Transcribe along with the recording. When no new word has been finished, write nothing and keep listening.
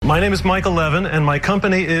My name is Michael Levin, and my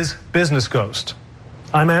company is Business Ghost.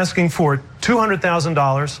 I'm asking for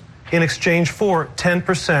 $200,000 in exchange for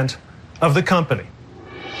 10% of the company.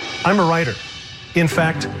 I'm a writer. In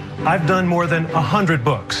fact, I've done more than 100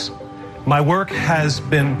 books. My work has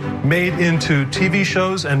been made into TV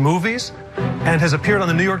shows and movies and has appeared on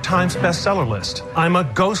the New York Times bestseller list. I'm a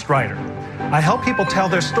ghostwriter. I help people tell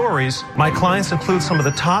their stories. My clients include some of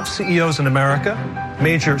the top CEOs in America,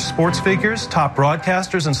 major sports figures, top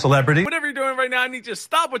broadcasters, and celebrities. Whatever you're doing right now, I need you to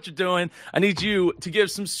stop what you're doing. I need you to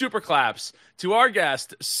give some super claps to our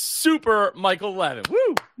guest, Super Michael Levin.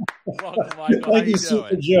 Woo! Welcome, Michael. Thank you,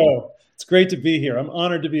 Super Joe. It's great to be here. I'm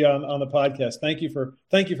honored to be on the podcast. Thank you for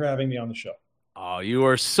having me on the show. Oh, you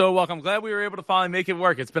are so welcome. I'm glad we were able to finally make it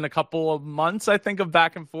work. It's been a couple of months, I think, of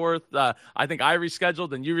back and forth. I think I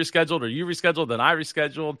rescheduled and you rescheduled, or you rescheduled and I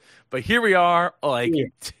rescheduled. But here we are, like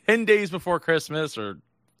 10 days before Christmas or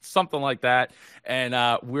something like that, and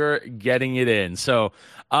we're getting it in. So,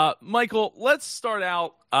 Michael, let's start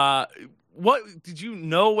out. What did you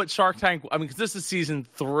know what Shark Tank? I mean, because this is season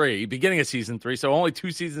 3, beginning of season 3, so only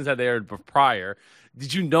 2 seasons had aired prior.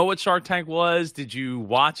 Did you know what Shark Tank was? Did you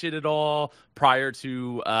watch it at all prior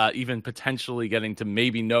to even potentially getting to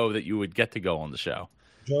maybe know that you would get to go on the show?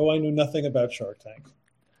 Joe, I knew nothing about Shark Tank.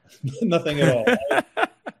 Nothing at all.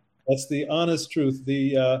 That's the honest truth.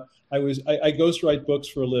 I ghostwrite books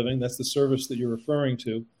for a living. That's the service that you're referring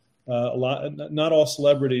to. Not all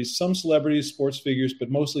celebrities. Some celebrities, sports figures, but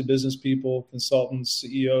mostly business people, consultants,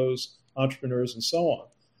 CEOs, entrepreneurs, and so on.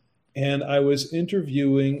 And I was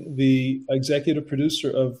interviewing the executive producer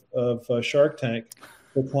of Shark Tank,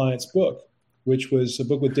 the client's book, which was a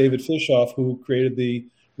book with David Fishoff, who created the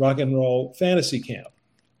Rock and Roll Fantasy Camp.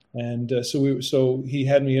 And so he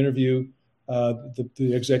had me interview the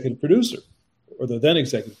executive producer, or the then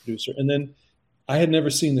executive producer. And then I had never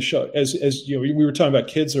seen the show. As you know, we were talking about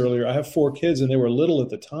kids earlier. I have 4 kids, and they were little at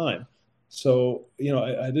the time. So,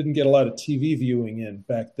 I didn't get a lot of TV viewing in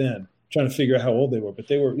back then, trying to figure out how old they were. But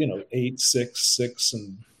they were, 8, 6,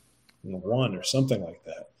 and 1 or something like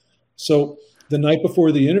that. So the night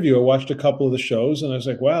before the interview, I watched a couple of the shows, and I was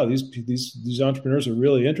like, wow, these entrepreneurs are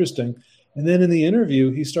really interesting. And then in the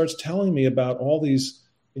interview, he starts telling me about all these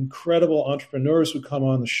incredible entrepreneurs who come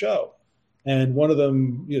on the show. And one of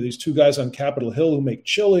them, these 2 guys on Capitol Hill who make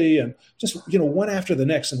chili, and just, one after the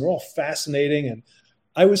next, and they're all fascinating. And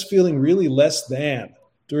I was feeling really less than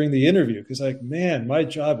during the interview because, man, my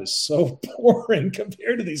job is so boring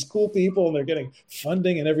compared to these cool people, and they're getting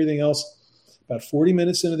funding and everything else. About 40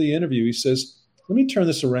 minutes into the interview, he says, let me turn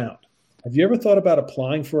this around. Have you ever thought about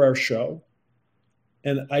applying for our show?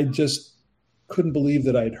 And I just couldn't believe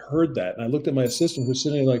that I'd heard that. And I looked at my assistant who's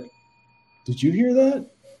sitting there like, did you hear that?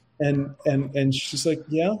 And she's like,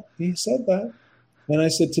 yeah, he said that. And I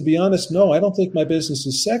said, to be honest, no, I don't think my business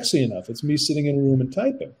is sexy enough. It's me sitting in a room and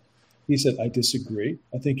typing. He said, I disagree.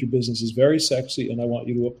 I think your business is very sexy, and I want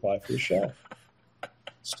you to apply for the show.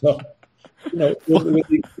 So, when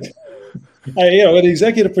the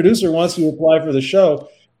executive producer wants you to apply for the show,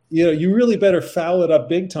 you really better foul it up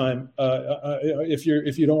big time if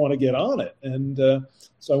you don't want to get on it. And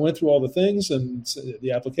so I went through all the things, and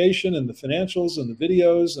the application and the financials and the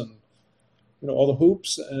videos and all the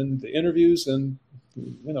hoops and the interviews, and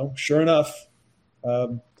sure enough,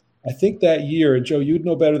 I think that year, and Joe, you'd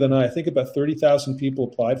know better than I think about 30,000 people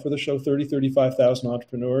applied for the show, 35,000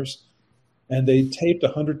 entrepreneurs, and they taped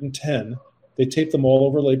 110. They taped them all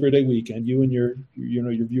over Labor Day weekend. You and your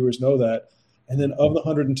viewers know that. And then of the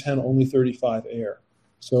 110, only 35 air.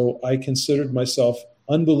 So I considered myself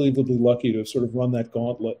unbelievably lucky to have sort of run that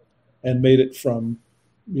gauntlet and made it from,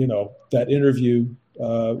 that interview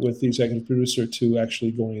with the executive producer to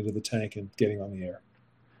actually going into the tank and getting on the air.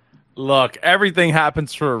 Look, everything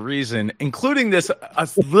happens for a reason, including this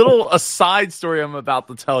little aside story I'm about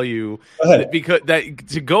to tell you, because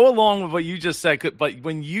to go along with what you just said. But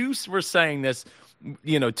when you were saying this,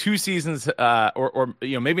 2 seasons, or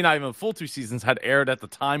maybe not even full 2 seasons had aired at the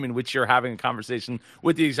time in which you're having a conversation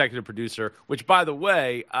with the executive producer. Which, by the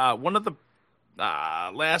way, one of the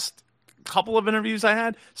last couple of interviews I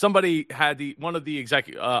had, somebody had one of the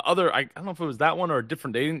executive other. I don't know if it was that one or a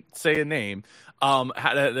different. They didn't say a name.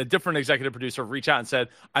 Had a different executive producer reach out and said,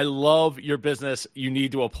 I love your business. You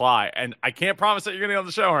need to apply. And I can't promise that you're going to be on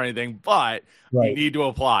the show or anything, but you need to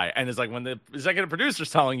apply. And it's like when the executive producer's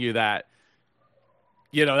telling you that,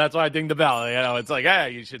 that's why I ding the bell. It's like,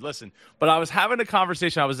 hey, you should listen. But I was having a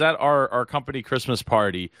conversation. I was at our company Christmas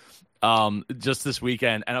party, just this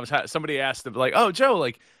weekend, and somebody asked him like, "Oh, Joe,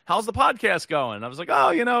 like, how's the podcast going?" And I was like,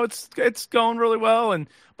 "Oh, it's going really well," and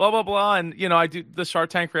blah blah blah. And I do the Shark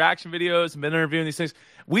Tank reaction videos and been interviewing these things.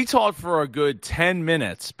 We talked for a good 10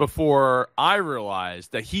 minutes before I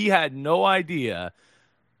realized that he had no idea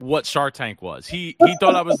what Shark Tank was. He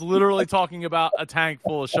thought I was literally talking about a tank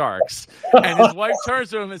full of sharks. And his wife turns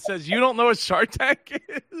to him and says, "You don't know what Shark Tank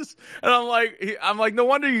is?" And I'm like, no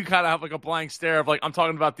wonder you kind of have like a blank stare of like, I'm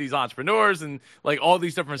talking about these entrepreneurs and like all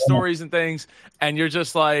these different stories and things. And you're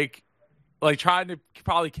just like trying to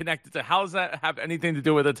probably connect it to, how does that have anything to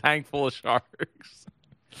do with a tank full of sharks?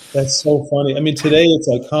 That's so funny. I mean, today it's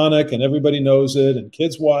iconic and everybody knows it and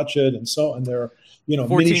kids watch it and so on. There are,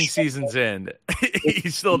 14 seasons in, he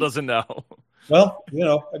still doesn't know. Well,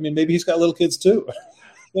 I mean, maybe he's got little kids too.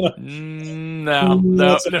 No. I'm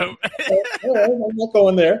not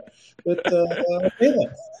going there. But okay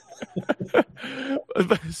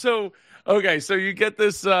then. So you get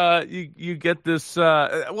this. You get this.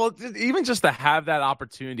 Well, even just to have that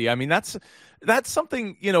opportunity. I mean, that's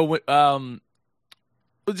something. Let's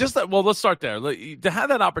start there. To have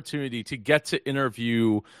that opportunity to get to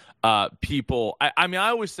interview people. I mean, I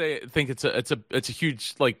always think it's a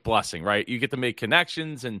huge blessing, right? You get to make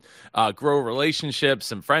connections and grow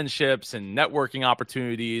relationships and friendships and networking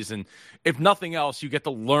opportunities, and if nothing else, you get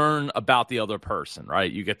to learn about the other person,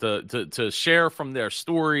 right? You get to share from their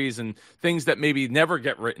stories and things that maybe never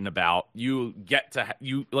get written about. You get to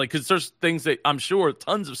because there's things that I'm sure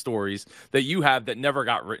tons of stories that you have that never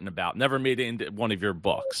got written about, never made it into one of your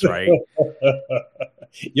books, right?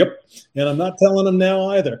 Yep, and I'm not telling them now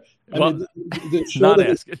either. I mean, not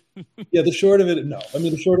asking. The short of it, no. I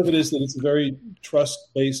mean, the short of it is that it's a very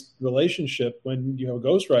trust-based relationship when you have a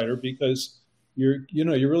ghostwriter, because you're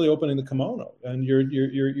really opening the kimono and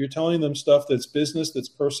you're telling them stuff that's business, that's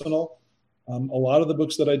personal. A lot of the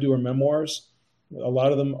books that I do are memoirs. A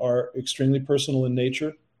lot of them are extremely personal in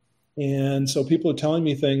nature, and so people are telling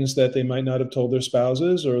me things that they might not have told their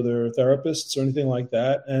spouses or their therapists or anything like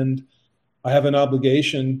that, and I have an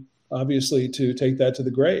obligation, obviously, to take that to the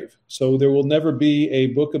grave. So there will never be a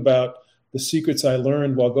book about the secrets I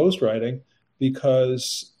learned while ghostwriting,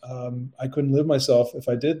 because I couldn't live myself if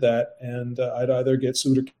I did that, and I'd either get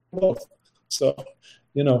sued or killed both. So,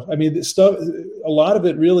 I mean, this stuff. A lot of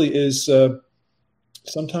it really is.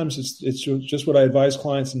 Sometimes it's just what I advise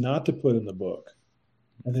clients not to put in the book,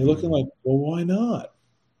 and they're looking like, well, why not?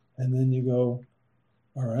 And then you go,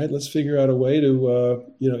 all right, let's figure out a way to,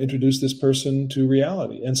 introduce this person to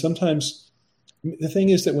reality. And sometimes the thing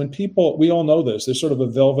is that when people, we all know this, there's sort of a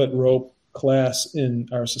velvet rope class in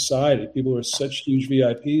our society. People are such huge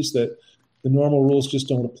VIPs that the normal rules just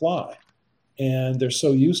don't apply. And they're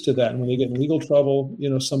so used to that. And when they get in legal trouble,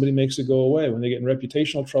 somebody makes it go away. When they get in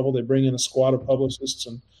reputational trouble, they bring in a squad of publicists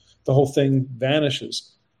and the whole thing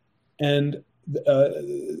vanishes. And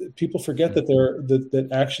people forget that that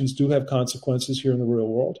actions do have consequences here in the real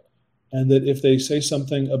world, and that if they say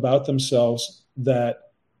something about themselves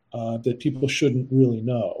that people shouldn't really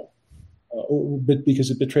know, but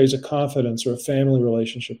because it betrays a confidence or a family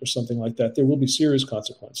relationship or something like that, there will be serious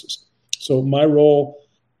consequences. So my role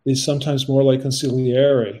is sometimes more like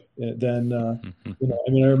consigliere than I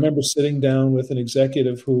mean, I remember sitting down with an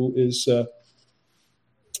executive who is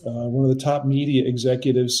one of the top media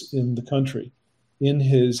executives in the country, in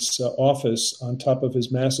his office on top of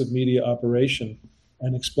his massive media operation,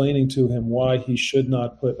 and explaining to him why he should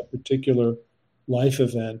not put a particular life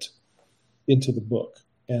event into the book.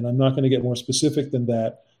 And I'm not going to get more specific than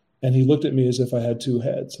that. And he looked at me as if I had two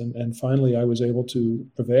heads. And finally, I was able to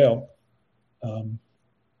prevail. And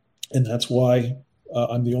that's why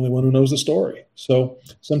I'm the only one who knows the story. So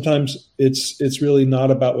sometimes it's really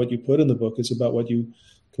not about what you put in the book. It's about what you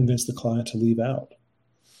convince the client to leave out.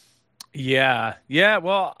 Yeah.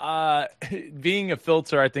 Well, being a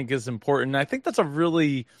filter, I think, is important. I think that's a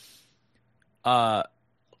really I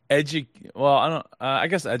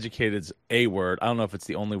guess educated's a word. I don't know if it's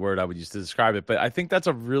the only word I would use to describe it, but I think that's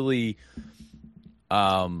a really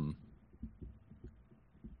I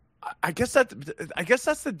guess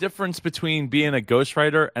that's the difference between being a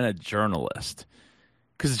ghostwriter and a journalist.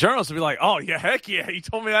 Because journalists will be like, "Oh yeah, heck yeah, you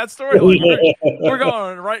told me that story. Like, we're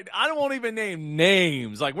going right. I won't even name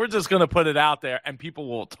names. Like, we're just going to put it out there, and people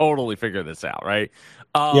will totally figure this out, right?"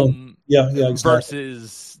 Yeah, exactly.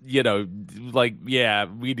 Versus, we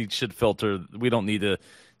should filter. We don't need to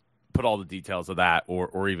put all the details of that,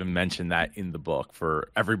 or even mention that in the book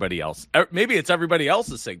for everybody else. Maybe it's everybody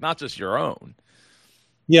else's sake, not just your own.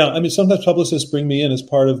 Yeah, I mean, sometimes publicists bring me in as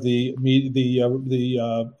part of the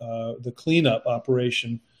cleanup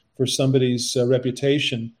operation for somebody's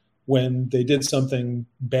reputation when they did something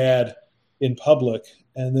bad in public,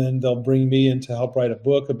 and then they'll bring me in to help write a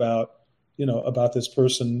book about this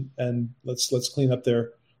person, and let's clean up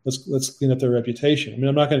their reputation. I mean,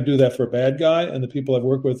 I'm not going to do that for a bad guy, and the people I've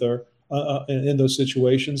worked with are in those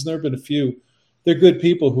situations. There have been a few. They're good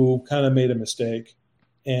people who kind of made a mistake,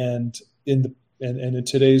 and in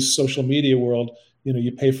today's social media world,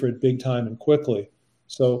 you pay for it big time and quickly.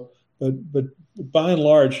 So, but by and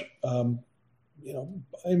large,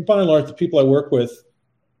 the people I work with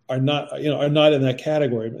are not in that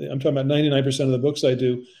category. I'm talking about 99% of the books I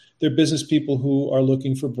do. They're business people who are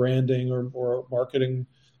looking for branding or marketing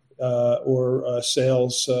or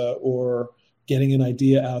sales or getting an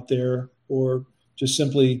idea out there, or just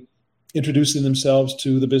simply introducing themselves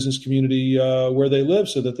to the business community where they live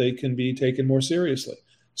so that they can be taken more seriously.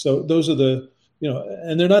 So those are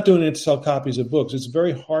and they're not doing it to sell copies of books. It's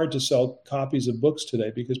very hard to sell copies of books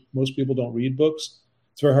today because most people don't read books.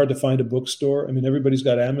 It's very hard to find a bookstore. I mean, everybody's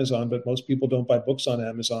got Amazon, but most people don't buy books on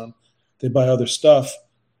Amazon. They buy other stuff.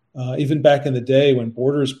 Even back in the day when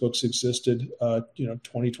Borders books existed,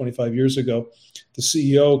 20, 25 years ago, the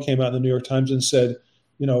CEO came out in the New York Times and said,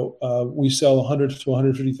 we sell 100 to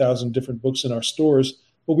 150,000 different books in our stores,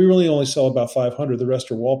 but we really only sell about 500. The rest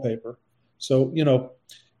are wallpaper. So,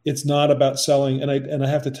 it's not about selling. And I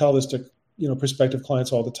have to tell this to, prospective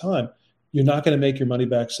clients all the time. You're not going to make your money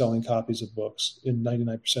back selling copies of books in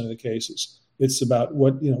 99% of the cases. It's about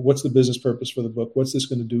what's the business purpose for the book? What's this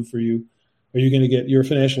going to do for you? Are you going to get, you're a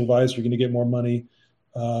financial advisor, you're going to get more money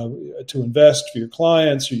to invest for your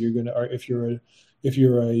clients, or if you're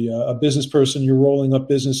a business person, you're rolling up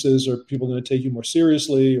businesses, or people going to take you more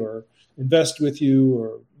seriously or invest with you,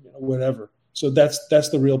 or whatever. So that's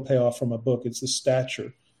the real payoff from a book. It's the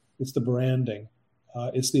stature, it's the branding,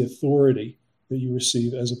 it's the authority that you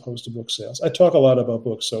receive as opposed to book sales. I talk a lot about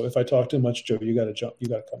books, so if I talk too much, Joe, you got to cut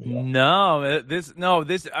me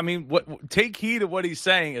off. I mean, take heed of what he's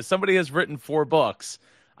saying. As somebody has written 4 books,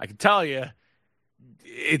 I can tell you,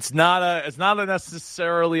 it's not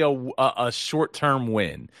necessarily a short-term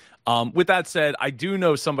win. With that said, I do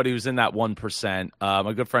know somebody who's in that 1%.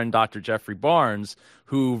 My good friend, Dr. Jeffrey Barnes,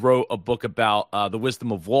 who wrote a book about the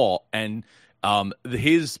wisdom of Walt, and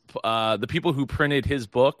the people who printed his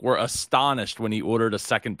book were astonished when he ordered a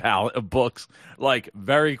second pallet of books, like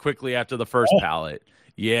very quickly after the first pallet.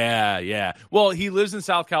 Yeah. Well, he lives in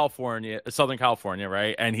Southern California,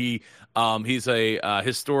 right? And he's a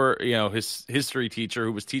history teacher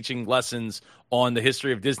who was teaching lessons on the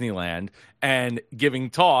history of Disneyland and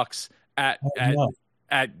giving talks at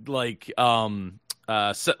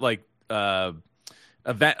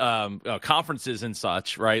event conferences and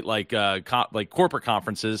such, right? Like corporate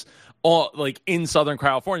conferences, all like in Southern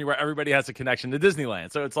California, where everybody has a connection to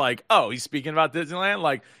Disneyland. So it's like, oh, he's speaking about Disneyland.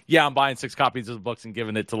 Like, yeah, I'm buying 6 copies of the books and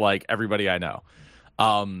giving it to like everybody I know.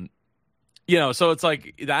 So it's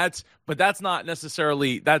like that's not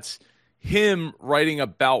necessarily, that's him writing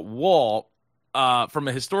about Walt from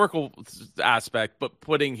a historical aspect, but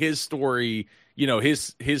putting his story,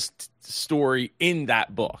 his story in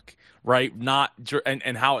that book. Right,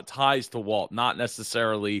 and how it ties to Walt, not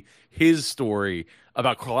necessarily his story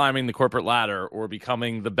about climbing the corporate ladder or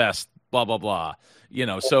becoming the best, blah blah blah.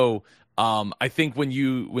 So I think when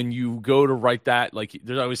you go to write that, like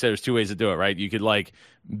there's 2 ways to do it, right? You could like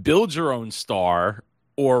build your own star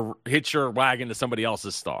or hitch your wagon to somebody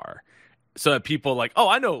else's star, so that people like, oh,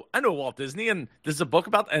 I know Walt Disney, and this is a book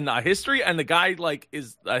about history, and the guy like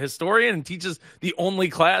is a historian and teaches the only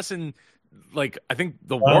class in, like, I think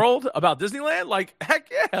the world about Disneyland. Like, heck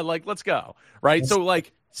yeah, like, let's go. Right. So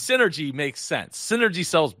like synergy makes sense. Synergy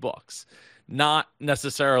sells books, not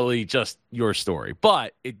necessarily just your story,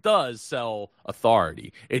 but it does sell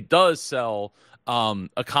authority. It does sell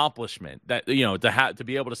accomplishment, that to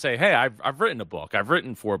be able to say, hey, I've written a book, I've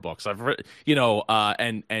written 4 books, I've written,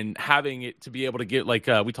 and having it to be able to get, like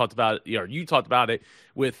we talked about it, or you talked about it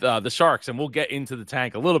with the sharks, and we'll get into the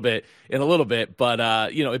tank in a little bit, but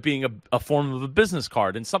it being a form of a business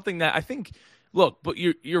card, and something that I think, look, but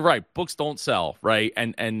you're right, books don't sell, right?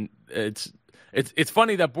 And it's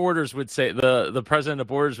funny that Borders would say, the president of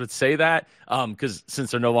Borders would say that, because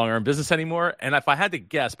since they're no longer in business anymore. And if I had to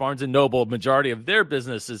guess, Barnes & Noble, majority of their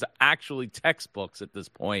business is actually textbooks at this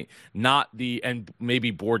point, and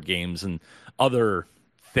maybe board games and other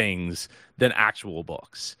things than actual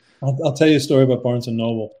books. I'll tell you a story about Barnes &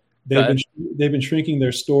 Noble. They've been shrinking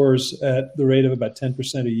their stores at the rate of about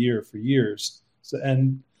 10% a year for years.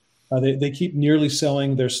 They keep nearly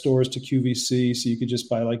selling their stores to QVC, so you could just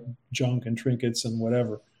buy like junk and trinkets and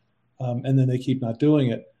whatever, and then they keep not doing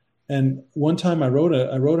it. And one time I wrote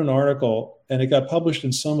an article, and it got published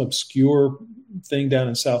in some obscure thing down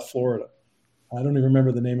in South Florida. I don't even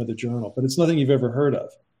remember the name of the journal, but it's nothing you've ever heard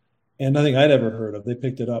of and nothing I'd ever heard of. They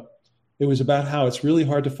picked it up. It was about how it's really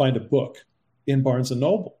hard to find a book in Barnes &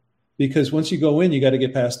 Noble because once you go in, you got to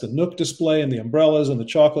get past the Nook display and the umbrellas and the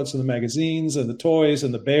chocolates and the magazines and the toys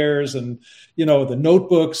and the bears and, the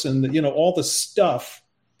notebooks and, all the stuff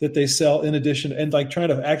that they sell in addition. And like trying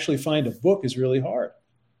to actually find a book is really hard.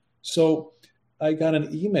 So I got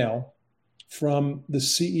an email from the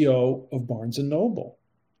CEO of Barnes & Noble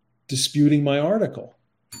disputing my article.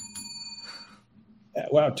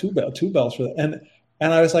 Wow, two bells for that.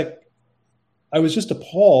 And I was like, I was just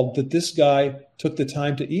appalled that this guy took the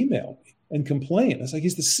time to email me and complain. I was like,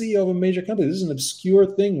 he's the CEO of a major company. This is an obscure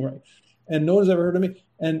thing, right? And no one's ever heard of me.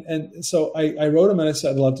 And so I wrote him and I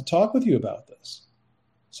said, I'd love to talk with you about this.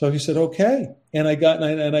 So he said, okay. And I got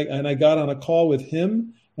on a call with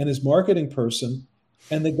him and his marketing person.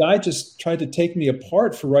 And the guy just tried to take me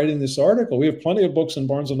apart for writing this article. We have plenty of books in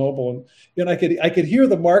Barnes & Noble. And, I could hear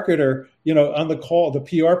the marketer, on the call, the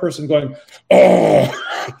PR person going,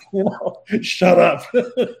 oh, shut up.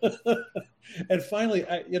 And finally,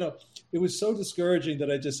 it was so discouraging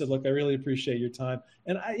that I just said, look, I really appreciate your time.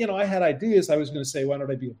 And I had ideas. I was going to say, why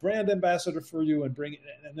don't I be a brand ambassador for you and bring it?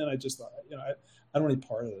 And then I just thought, I don't want any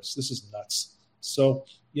part of this. This is nuts. So,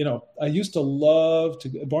 I used to love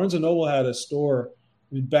to, Barnes & Noble had a store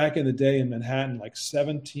back in the day in Manhattan, like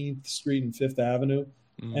 17th Street and 5th Avenue.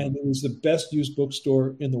 And it was the best used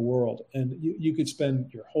bookstore in the world. And you could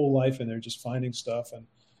spend your whole life in there just finding stuff. And,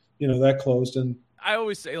 that closed. And I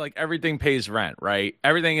always say, like, everything pays rent, right?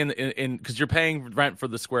 Everything in because you're paying rent for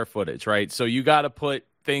the square footage, right? So you got to put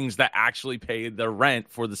things that actually pay the rent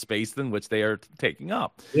for the space in which they are taking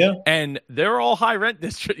up. Yeah. And they're all high rent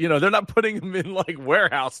districts. They're not putting them in like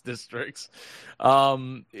warehouse districts.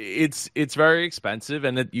 It's very expensive,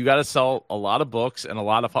 and you got to sell a lot of books and a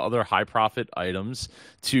lot of other high profit items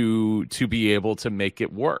to be able to make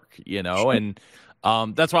it work, and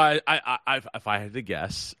that's why I if I had to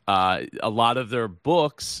guess, a lot of their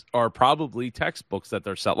books are probably textbooks that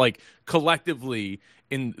they're selling, like collectively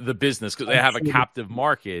in the business, because they have a captive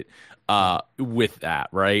market with that,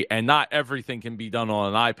 right? And not everything can be done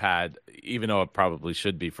on an iPad, even though it probably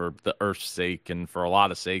should be for the Earth's sake and for a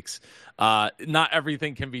lot of sakes. Not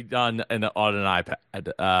everything can be done on an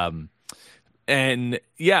iPad. And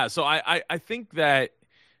yeah, so I think that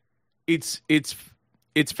it's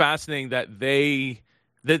fascinating that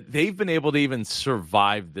they've been able to even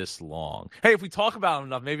survive this long. Hey, if we talk about him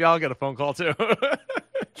enough, maybe I'll get a phone call too.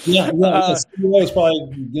 Yeah. He's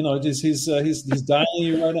probably, he's dialing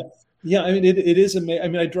you right now. Yeah, I mean, it is amazing. I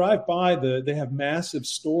mean, I drive by they have massive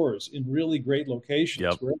stores in really great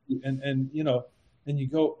locations. Yep. And you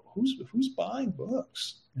go, who's buying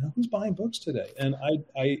books? Who's buying books today? And I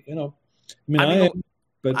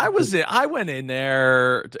went in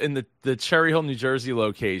there in the Cherry Hill, New Jersey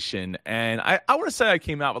location, and I want to say I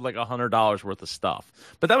came out with like $100 worth of stuff.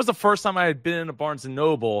 But that was the first time I had been in a Barnes &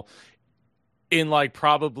 Noble in like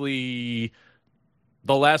probably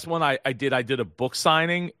the last one I did a book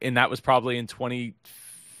signing, and that was probably in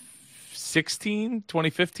 2016,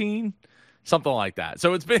 2015. Something like that.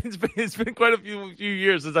 So it's been quite a few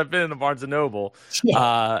years since I've been in a Barnes & Noble.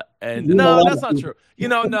 And no, that's not true.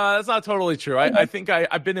 No, that's not totally true. I think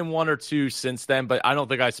I've been in one or two since then, but I don't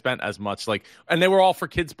think I spent as much. And they were all for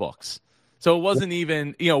kids' books. So it wasn't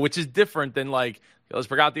even, which is different than like, let's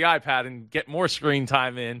break out the iPad and get more screen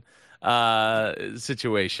time in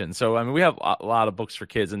situation. So, I mean, we have a lot of books for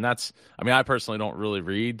kids, and I personally don't really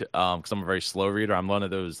read because I'm a very slow reader. I'm one of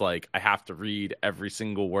those, like, I have to read every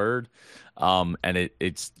single word. And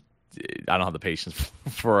it's I don't have the patience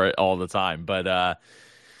for it all the time. But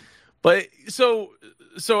so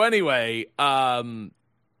anyway, man,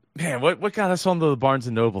 what got us onto the Barnes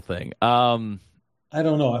 & Noble thing? I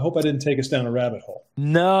don't know. I hope I didn't take us down a rabbit hole.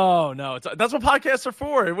 No. That's what podcasts are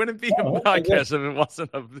for. It wouldn't be a podcast if it wasn't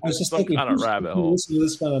some kind of rabbit hole. Listen to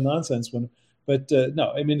this kind of nonsense, but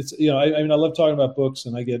no. I mean, it's I love talking about books,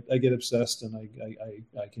 and I get obsessed, and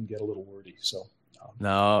I can get a little wordy. So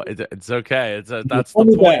no, it's okay. That's the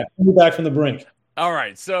point. Pull me back from the brink. All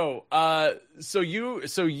right. So you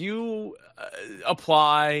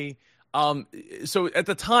apply. So at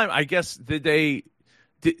the time, I guess they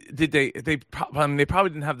probably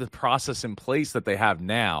didn't have the process in place that they have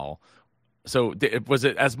now. So was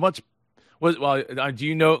it as much? Do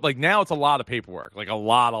you know? Like now, it's a lot of paperwork, like a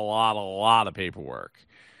lot of paperwork,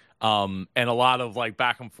 and a lot of like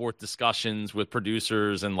back and forth discussions with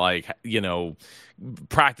producers, and like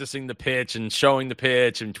practicing the pitch and showing the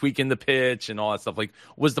pitch and tweaking the pitch and all that stuff. Like,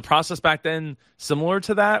 was the process back then similar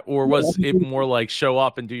to that, or was it more like show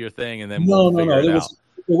up and do your thing and then we'll figure it out?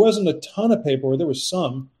 there wasn't a ton of paperwork. There was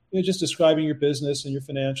some, just describing your business and your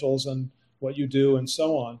financials and what you do and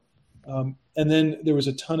so on. And then there was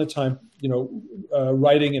a ton of time,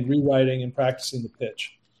 writing and rewriting and practicing the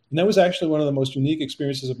pitch. And that was actually one of the most unique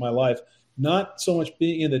experiences of my life. Not so much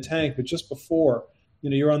being in the tank, but just before,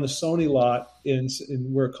 you're on the Sony lot in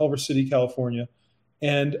Culver City, California.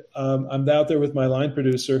 And I'm out there with my line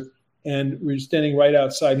producer, and we're standing right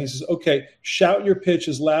outside. And he says, okay, shout your pitch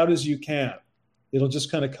as loud as you can. It'll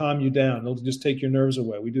just kind of calm you down. It'll just take your nerves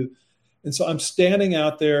away. We do. And so I'm standing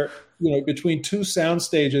out there, between two sound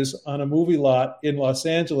stages on a movie lot in Los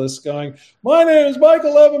Angeles going, my name is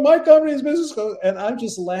Michael Levin, my company is Business Coach. And I'm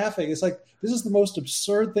just laughing. It's like, this is the most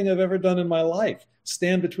absurd thing I've ever done in my life.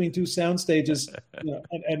 Stand between two sound stages,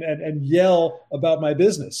 and yell about my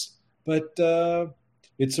business. But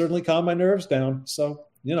it certainly calmed my nerves down. So,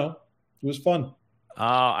 it was fun.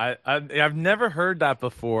 Oh, I've never heard that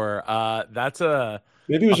before. That's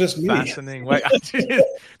maybe it was just fascinating way. They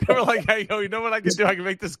were like, "Hey, you know what I can do? I can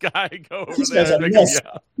make this guy go over there and make him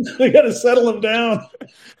yell." I got to settle him down.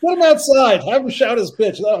 Put him outside. Have him shout his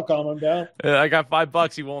pitch. That'll calm him down. I got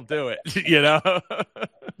 $5. He won't do it. I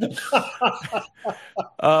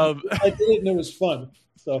did it, and it was fun.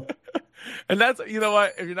 So. And that's,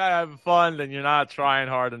 what, if you're not having fun, then you're not trying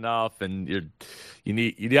hard enough, and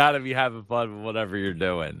you got to be having fun with whatever you're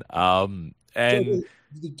doing. And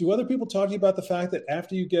do other people talk to you about the fact that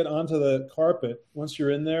after you get onto the carpet, once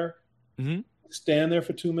you're in there, stand there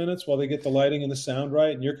for 2 minutes while they get the lighting and the sound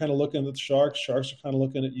right, and you're kind of looking at the sharks are kind of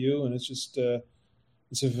looking at you, and it's just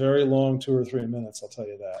it's a very long 2 or 3 minutes, I'll tell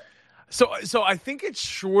you that. So I think it's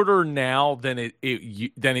shorter now than it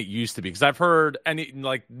used to be, because I've heard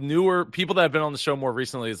newer people that have been on the show more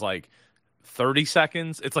recently is like 30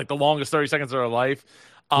 seconds. It's like the longest 30 seconds of their life.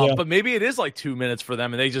 But maybe it is like 2 minutes for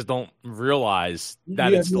them, and they just don't realize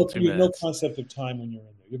that it's still 2 minutes. You have no concept of time when you're in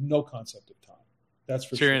there. You have no concept of time. That's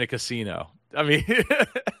for sure. You're in a casino. I mean,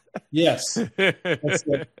 yes. You're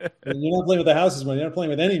not playing with the house's money. You're not playing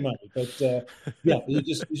with any money. But you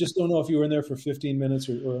just don't know if you were in there for 15 minutes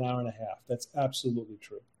or an hour and a half. That's absolutely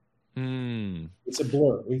true. It's a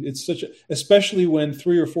blur. It's especially when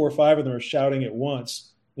 3 or 4 or 5 of them are shouting at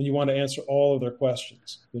once, and you want to answer all of their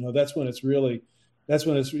questions. That's when it's really. That's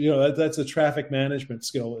when it's that's a traffic management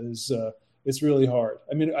skill. It's really hard.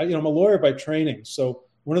 I mean, I'm a lawyer by training, so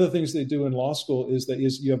one of the things they do in law school is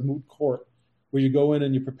you have moot court, where you go in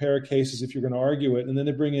and you prepare cases if you're going to argue it, and then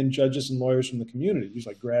they bring in judges and lawyers from the community,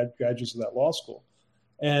 usually like graduates of that law school,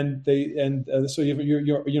 and so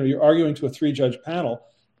you're arguing to a 3-judge panel,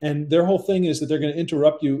 and their whole thing is that they're going to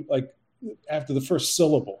interrupt you like after the first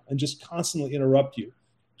syllable and just constantly interrupt you,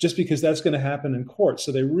 just because that's going to happen in court.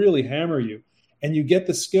 So they really hammer you. And you get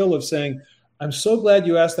the skill of saying, I'm so glad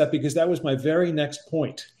you asked that, because that was my very next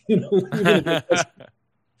point.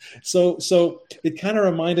 So it kind of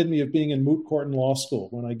reminded me of being in moot court in law school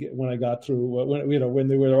when I got through when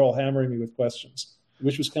they were all hammering me with questions,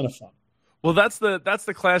 which was kind of fun. Well, that's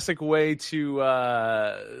the classic way to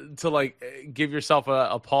like give yourself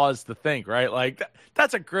a pause to think, right? Like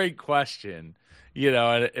that's a great question.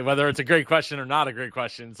 And whether it's a great question or not a great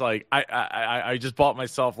question, it's like I just bought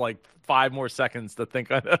myself like 5 more seconds to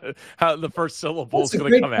think on how the first syllable is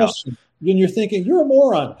going to come question. Out. When you're thinking, you're a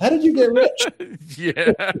moron. How did you get rich?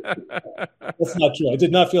 Yeah, that's not true. I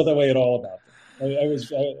did not feel that way at all about them. I was.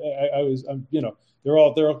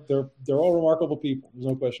 They're all remarkable people. There's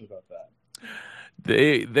no question about that.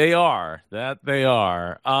 They are.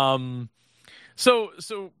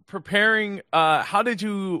 So preparing, how did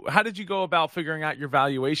you go about figuring out your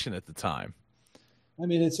valuation at the time? I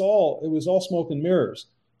mean, it was all smoke and mirrors.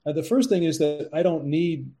 The first thing is that I don't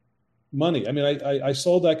need money. I mean, I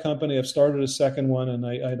sold that company. I've started a second one, and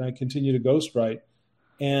I continue to ghostwrite.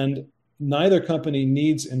 And neither company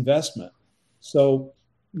needs investment. So,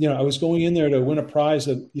 I was going in there to win a prize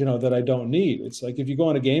that I don't need. It's like if you go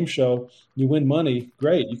on a game show, you win money,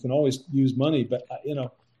 great. You can always use money, but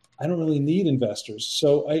I don't really need investors.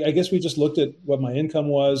 So I guess we just looked at what my income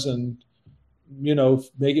was and,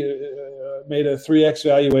 made a 3x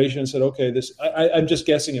valuation and said, okay, I'm just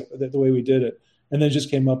guessing it the way we did it. And then just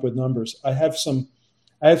came up with numbers. I have some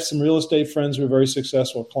real estate friends who are very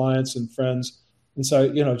successful, clients and friends. And so,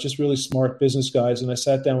 just really smart business guys. And I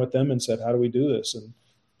sat down with them and said, how do we do this? And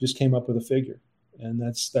just came up with a figure. And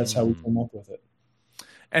that's how we came up with it.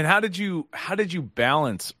 And how did you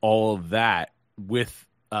balance all of that with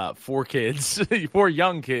 4 kids, 4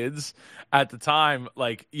 young kids at the time,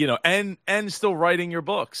 like, and still writing your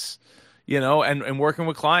books, and working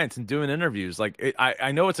with clients and doing interviews? Like,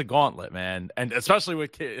 I know it's a gauntlet, man. And especially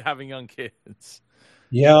with having young kids.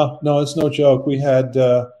 Yeah, no, it's no joke. We had,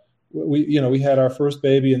 we had our first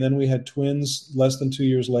baby, and then we had twins less than 2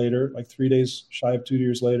 years later, like 3 days shy of 2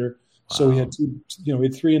 years later. Wow. So we had we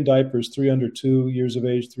had 3 in diapers, 3 under 2 years of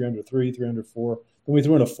age, 3 under 3, 3 under 4. Then we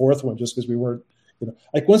threw in a fourth one just because we weren't,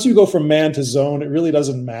 like once you go from man to zone, it really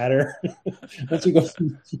doesn't matter. Once you go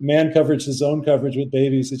from man coverage to zone coverage with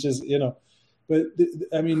babies, it's just, but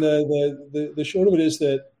the short of it is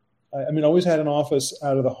that, I always had an office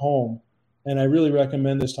out of the home. And I really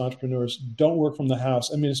recommend this to entrepreneurs. Don't work from the house.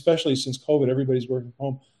 Especially since COVID, everybody's working from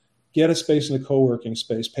home. Get a space in a co-working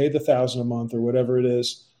space. Pay the $1,000 a month or whatever it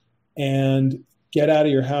is, and get out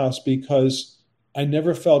of your house, because I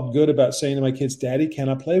never felt good about saying to my kids, "Daddy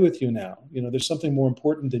cannot play with you now. There's something more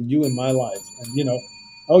important than you in my life." And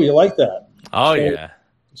oh, you like that? Oh, yeah.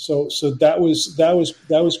 So that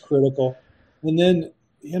was critical. And then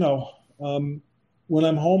when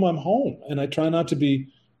I'm home, and I try not to be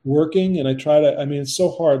working, and I try to, it's so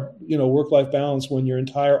hard, work-life balance when your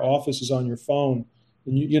entire office is on your phone,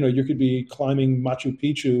 and you could be climbing Machu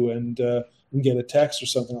Picchu and get a text or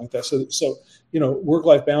something like that. So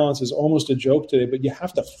work-life balance is almost a joke today, but you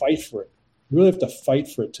have to fight for it. You really have to fight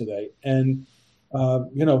for it today. And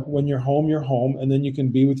when you're home, and then you can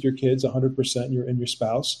be with your kids 100%, and your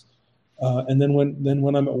spouse. And then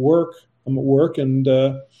when I'm at work, and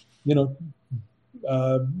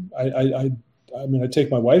I take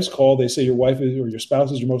my wife's call. They say your wife or your spouse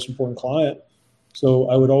is your most important client. So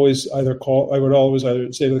I would always either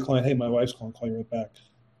say to the client, "Hey, my wife's calling, call you right back,"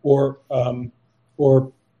 or I'd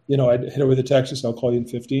hit her with a text and say, "I'll call you in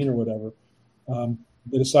 15 or whatever."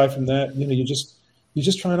 But aside from that, you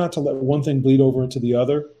just try not to let one thing bleed over into the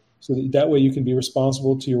other, so that way you can be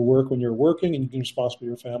responsible to your work when you're working, and you can be responsible to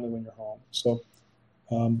your family when you're home. So,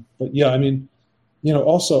 but yeah,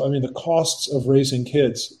 also, the costs of raising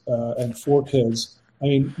kids and 4 kids.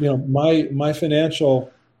 My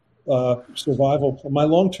financial survival, my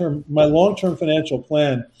long-term financial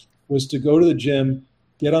plan was to go to the gym,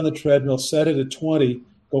 get on the treadmill, set it at 20,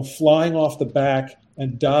 go flying off the back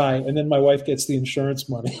and die, and then my wife gets the insurance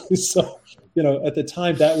money. So, at the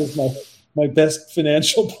time, that was my best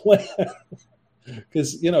financial plan,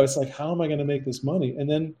 because it's like, how am I going to make this money? And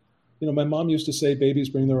then, my mom used to say, babies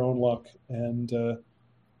bring their own luck. And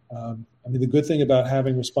the good thing about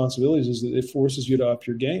having responsibilities is that it forces you to up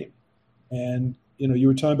your game. And, you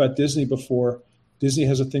were talking about Disney before. Disney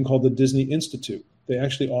has a thing called the Disney Institute. They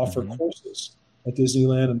actually offer courses at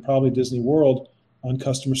Disneyland and probably Disney World on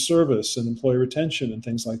customer service and employee retention and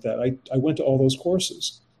things like that. I went to all those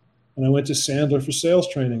courses. And I went to Sandler for sales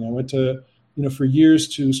training. I went to, for years,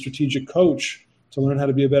 to Strategic Coach to learn how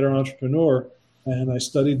to be a better entrepreneur. And I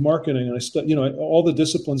studied marketing, and I studied, all the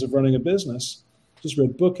disciplines of running a business. Just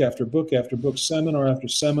read book after book after book, seminar after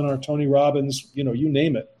seminar, Tony Robbins, you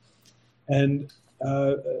name it. And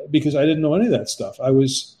because I didn't know any of that stuff.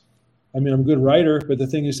 I'm a good writer, but the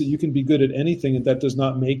thing is that you can be good at anything, and that does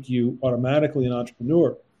not make you automatically an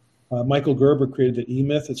entrepreneur. Michael Gerber created the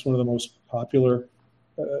E-Myth. It's one of the most popular,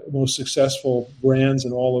 most successful brands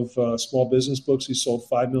in all of small business books. He sold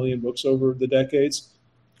 5 million books over the decades.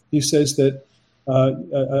 He says that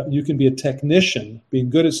you can be a technician, being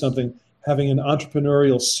good at something, having an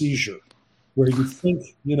entrepreneurial seizure, where you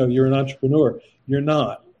think you're an entrepreneur, you're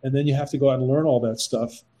not, and then you have to go out and learn all that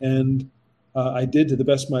stuff. And I did to the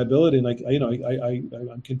best of my ability, and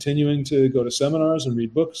I'm continuing to go to seminars and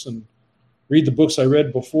read books, and read the books I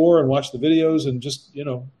read before, and watch the videos, and just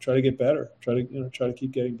try to get better, try to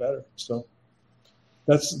keep getting better. So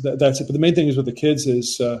that's it. But the main thing is with the kids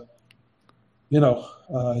is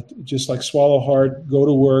just like swallow hard, go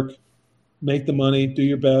to work, make the money, do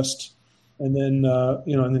your best, and then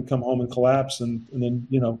and then come home and collapse, and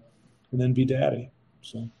then be daddy.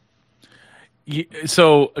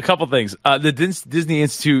 So a couple things. The Disney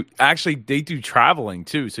Institute, actually, they do traveling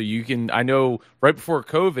too. So you can, I know right before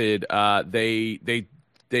COVID,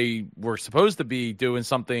 they were supposed to be doing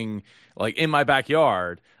something like in my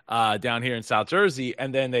backyard down here in South Jersey.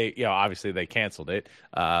 And then they, obviously they canceled it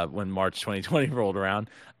when March 2020 rolled around.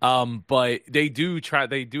 But they do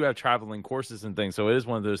have traveling courses and things. So it is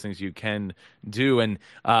one of those things you can do. And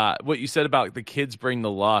what you said about the kids bring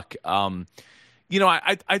the luck, I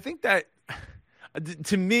think that,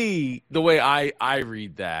 to me, the way I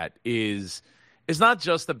read that is, it's not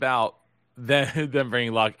just about them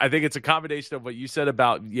bringing luck. I think it's a combination of what you said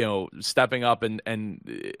about, stepping up and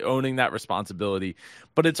owning that responsibility.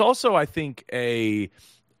 But it's also, I think, I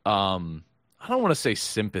don't want to say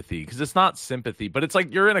sympathy, because it's not sympathy, but it's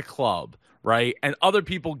like you're in a club, right? And other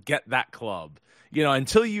people get that club.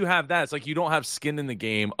 Until you have that, it's like you don't have skin in the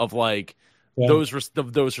game of like, yeah, those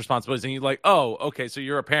responsibilities, and you're like, oh, okay, so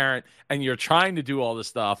you're a parent and you're trying to do all this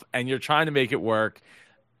stuff and you're trying to make it work.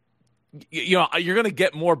 you're going to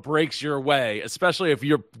get more breaks your way, especially if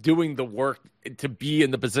you're doing the work to be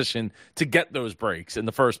in the position to get those breaks in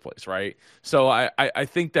the first place, right? So I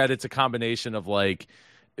think that it's a combination of like,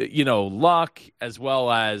 luck as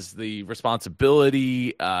well as the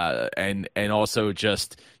responsibility, and also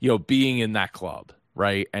just being in that club,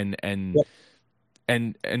 right? And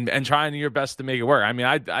trying your best to make it work. I mean,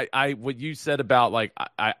 I what you said about like,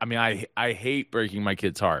 I hate breaking my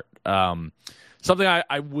kid's heart. Something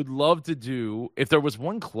I would love to do if there was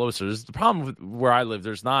one closer. This is the problem with where I live.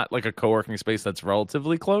 There's not like a co-working space that's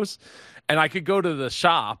relatively close, and I could go to the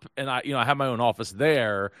shop and I have my own office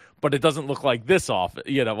there, but it doesn't look like this office.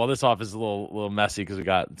 Well, this office is a little messy because we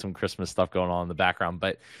got some Christmas stuff going on in the background,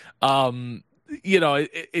 but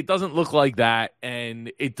it doesn't look like that,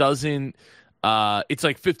 and it doesn't. It's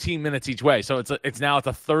like 15 minutes each way, so it's a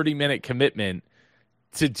 30-minute commitment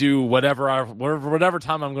to do whatever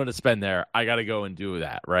time I'm going to spend there. I got to go and do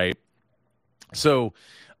that, right? So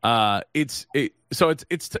it's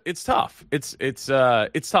tough. It's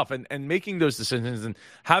tough, and making those decisions and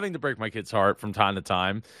having to break my kid's heart from time to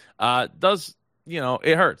time does,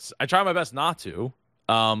 it hurts. I try my best not to,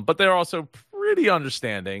 but they're also pretty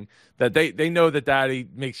understanding that they know that daddy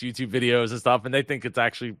makes YouTube videos and stuff, and they think it's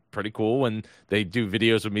actually pretty cool when they do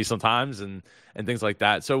videos with me sometimes and things like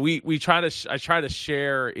that. So I try to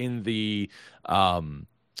share in the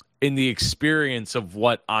experience of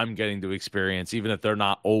what I'm getting to experience, even if they're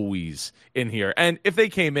not always in here. And if they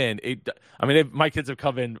came in, my kids have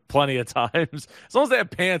come in plenty of times. As long as they have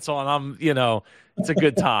pants on, it's a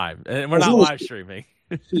good time, and we're not live streaming.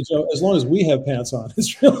 So as long as we have pants on,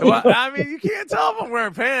 it's really. Well, you can't tell if I'm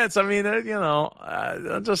wearing pants. I'm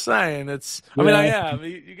just saying. I am.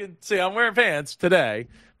 You can see I'm wearing pants today,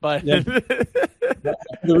 but yeah. For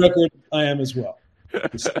the record, I am as well.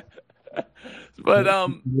 But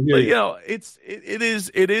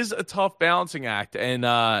it is a tough balancing act, and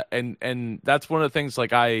that's one of the things.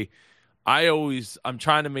 Like I'm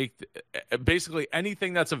trying to make basically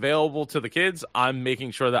anything that's available to the kids. I'm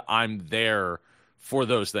making sure that I'm there for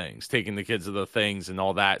those things, taking the kids to the things and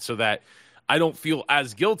all that, so that I don't feel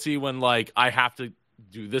as guilty when like I have to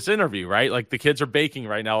do this interview, right? Like the kids are baking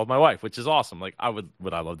right now with my wife, which is awesome. Like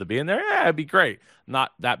would I love to be in there? Yeah, it'd be great.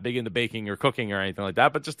 Not that big into baking or cooking or anything like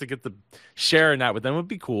that, but just to get to share in that with them would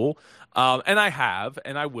be cool. And I have,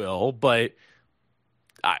 and I will, but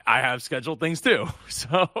I have scheduled things too.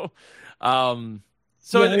 So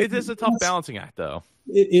it is a tough balancing act though.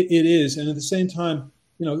 It is. And at the same time,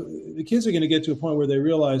 the kids are going to get to a point where they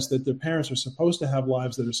realize that their parents are supposed to have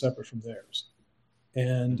lives that are separate from theirs.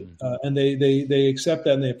 And they accept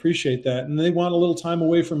that and they appreciate that. And they want a little time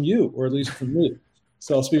away from you, or at least from me.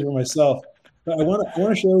 So I'll speak for myself. But I want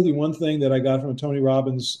to share with you one thing that I got from Tony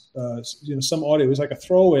Robbins, some audio. It was like a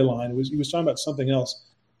throwaway line. He was talking about something else.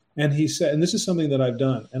 And he said, and this is something that I've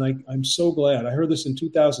done. And I'm so glad. I heard this in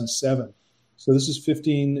 2007. So this is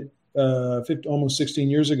almost 16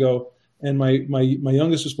 years ago. And my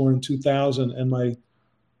youngest was born in 2000, and my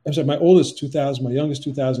oldest 2000, my youngest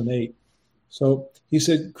 2008. So he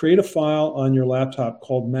said, create a file on your laptop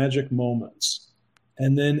called Magic Moments.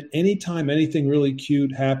 And then anytime anything really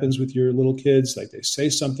cute happens with your little kids, like they say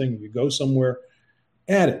something, you go somewhere,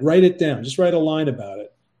 add it, write it down, just write a line about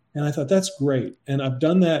it. And I thought, that's great. And I've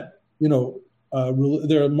done that, there are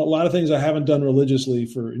a lot of things I haven't done religiously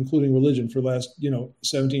including religion for the last,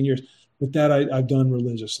 17 years, but that I've done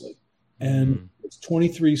religiously. And it's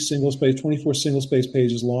 24 single space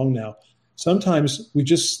pages long now. Sometimes we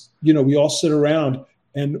just, we all sit around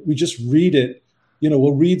and we just read it.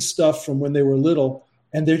 We'll read stuff from when they were little,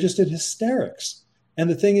 and they're just in hysterics.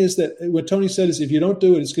 And the thing is that what Tony said is, if you don't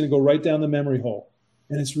do it, it's going to go right down the memory hole.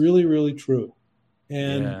 And it's really, really true.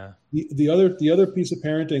 And the other piece of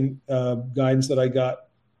parenting guidance that I got,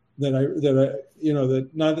 and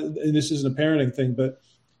this isn't a parenting thing, but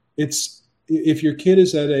it's, if your kid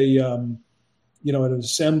is at at an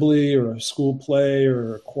assembly or a school play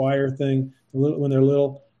or a choir thing, when they're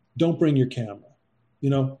little, don't bring your camera.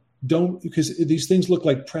 Don't, because these things look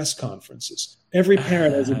like press conferences. Every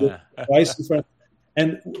parent has a device in front.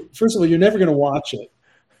 And first of all, you're never going to watch it.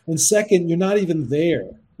 And second, you're not even there.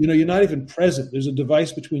 You're not even present. There's a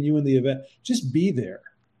device between you and the event. Just be there.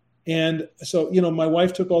 And so, my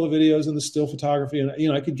wife took all the videos and the still photography,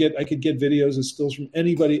 and I could get videos and stills from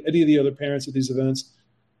any of the other parents at these events.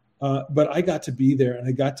 But I got to be there, and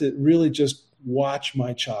I got to really just watch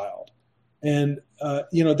my child. And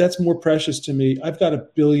that's more precious to me. I've got 1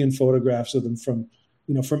 billion photographs of them from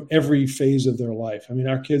every phase of their life. I mean,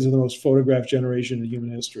 our kids are the most photographed generation in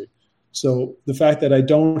human history. So the fact that I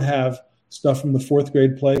don't have stuff from the 4th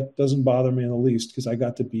grade play doesn't bother me in the least, because I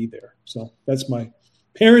got to be there. So that's my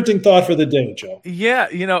Parenting thought for the day, Joe. Yeah,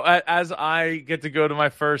 as I get to go to my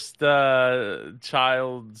first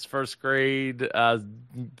child's first grade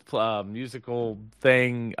musical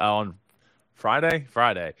thing on Friday.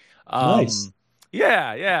 Nice.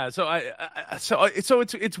 Yeah. So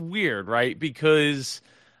it's weird, right? Because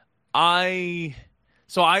I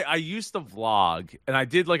used to vlog, and I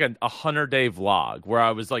did like a 100-day vlog where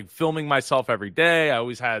I was like filming myself every day. I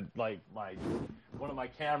always had like one of my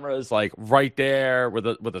cameras like right there with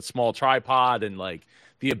a small tripod and like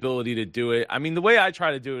the ability to do it. I mean, the way I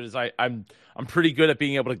try to do it is I'm pretty good at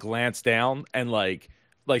being able to glance down and like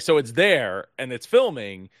so it's there and it's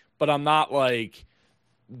filming, but I'm not like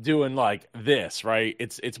doing like this, right?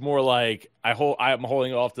 It's more like I'm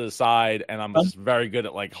holding it off to the side, and I'm just very good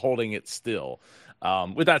at like holding it still.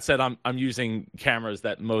 With that said, I'm using cameras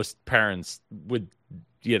that most parents wouldn't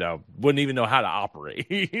even know how to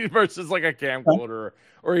operate versus like a camcorder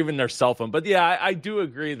or even their cell phone. But yeah, I do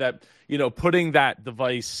agree that, putting that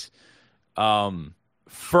device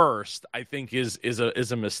first, I think is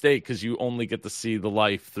a mistake, because you only get to see the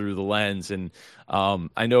life through the lens. And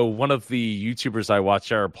I know one of the YouTubers I watched,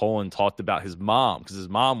 Jared Poland, talked about his mom, because his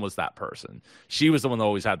mom was that person. She was the one that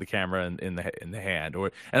always had the camera in the hand.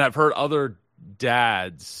 And I've heard other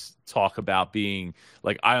dads talk about being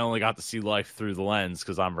like, I only got to see life through the lens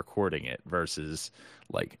because I'm recording it versus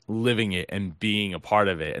like living it and being a part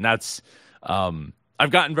of it. And that's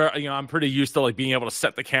I've gotten very, I'm pretty used to like being able to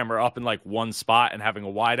set the camera up in like one spot and having a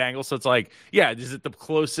wide angle. So it's like, yeah, is it the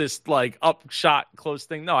closest like up shot close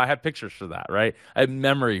thing? No, I have pictures for that, right? I have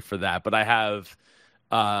memory for that, but I have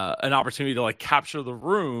an opportunity to like capture the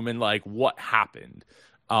room and like what happened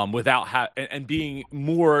without and being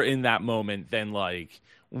more in that moment than like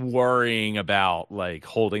worrying about like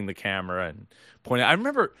holding the camera and pointing. I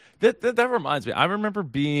remember that reminds me. I remember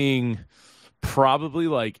being probably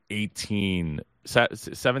like 17,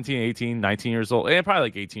 18, 19 years old, and probably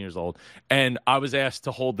like 18 years old. And I was asked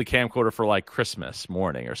to hold the camcorder for like Christmas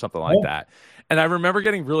morning or something like that. And I remember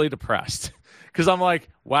getting really depressed because I'm like,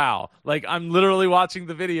 wow, like I'm literally watching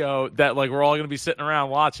the video that like we're all going to be sitting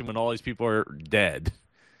around watching when all these people are dead.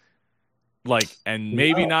 Like, and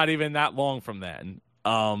maybe not even that long from then,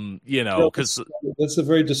 because that's a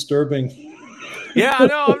very disturbing. Yeah, I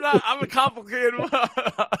know. I'm a complicated.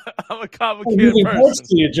 I'm a complicated person.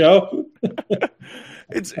 To you, Joe.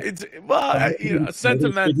 It's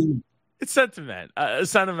sentiment. It's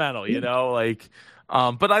sentimental, like.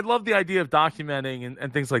 But I love the idea of documenting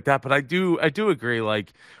and things like that. But I do agree,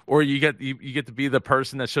 like, or you get to be the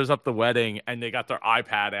person that shows up the wedding and they got their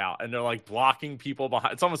iPad out and they're like blocking people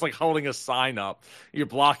behind. It's almost like holding a sign up. You're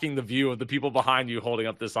blocking the view of the people behind you holding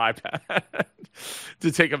up this iPad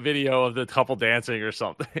to take a video of the couple dancing or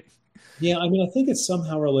something. Yeah, I mean, I think it's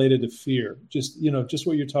somehow related to fear. Just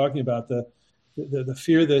what you're talking about, the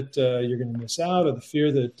fear that you're going to miss out, or the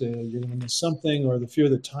fear that you're going to miss something, or the fear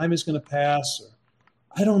that time is going to pass, or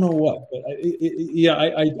I don't know what, but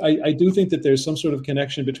I do think that there's some sort of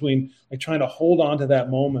connection between like trying to hold on to that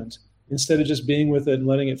moment instead of just being with it and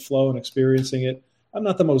letting it flow and experiencing it. I'm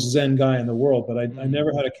not the most Zen guy in the world, but I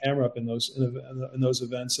never had a camera up in those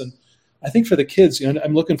events. And I think for the kids,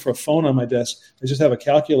 I'm looking for a phone on my desk. I just have a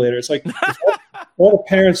calculator. It's like if all the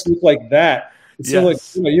parents look like that. It's yes.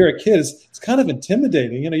 So like you're a kid. It's kind of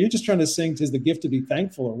intimidating. You're just trying to sing "'Tis the Gift to Be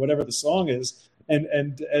Thankful" or whatever the song is.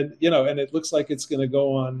 And it looks like it's going to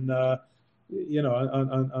go on,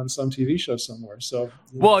 on some TV show somewhere. So,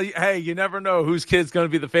 well, hey, you never know whose kid's going to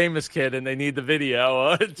be the famous kid, and they need the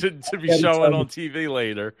video to be showing on TV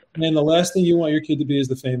later. And the last thing you want your kid to be is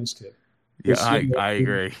the famous kid. Yeah, I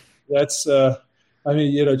agree. That's, you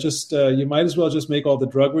might as well just make all the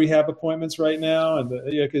drug rehab appointments right now, and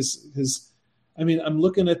because. I mean, I'm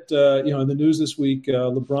looking at, in the news this week,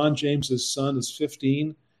 LeBron James's son is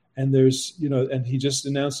 15, and there's, and he just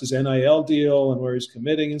announced his NIL deal and where he's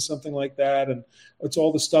committing and something like that. And it's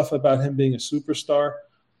all the stuff about him being a superstar.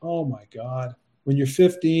 Oh my God. When you're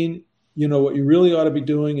 15, what you really ought to be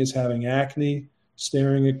doing is having acne,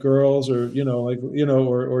 staring at girls or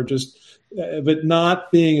just, but not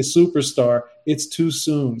being a superstar. It's too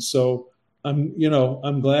soon. So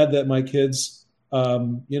I'm glad that my kids,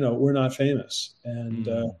 we're not famous,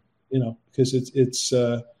 and because it's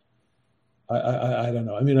I don't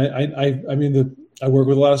know. I mean, I work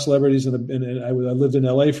with a lot of celebrities, and I lived in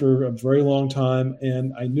LA for a very long time,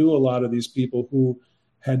 and I knew a lot of these people who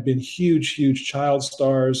had been huge child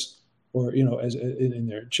stars, or as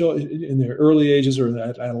in their early ages, or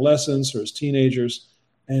at adolescence, or as teenagers,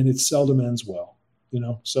 and it seldom ends well.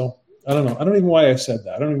 So I don't know. I don't even know why I said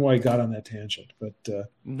that. I don't even know why I got on that tangent. But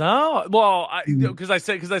no, well, because I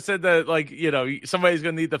said that, like, somebody's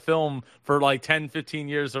gonna need the film for like 10, 15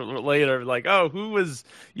 years or later. Like, oh, who was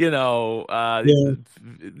for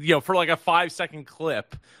like a 5-second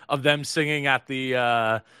clip of them singing at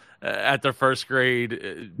their first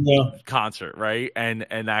grade concert, right? And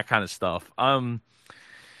that kind of stuff.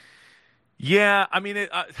 Yeah, I mean,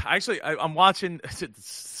 I'm watching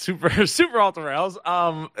super off the rails.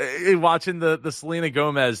 Watching the Selena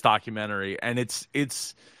Gomez documentary, and it's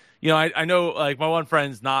I know, like, my one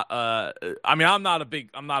friend's not. I mean, I'm not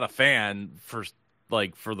a fan for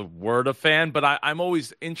the word of fan, but I'm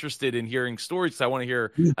always interested in hearing stories. So I want to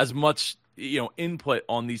hear as much input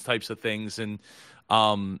on these types of things,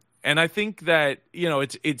 and I think that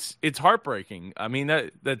it's heartbreaking. I mean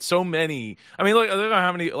that so many. I mean, look, I don't know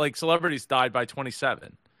how many like celebrities died by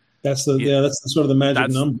 27. That's that's sort of the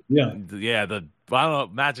magic number. Yeah. I don't know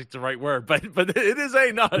if magic's the right word, but it is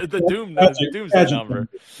the doomsday number.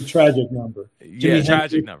 The tragic number. Yeah,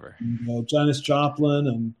 tragic number. Janis Joplin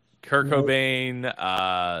and Kurt Cobain,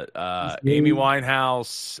 Amy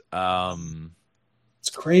Winehouse. It's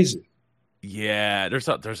crazy. Yeah, I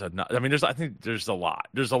think there's a lot.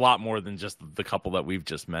 There's a lot more than just the couple that we've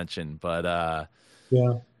just mentioned. But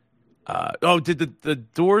did the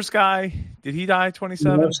Doors guy, did he die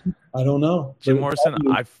 27? I don't know. Jim Morrison,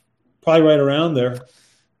 probably right around there.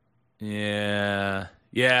 Yeah.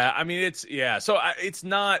 I mean, so it's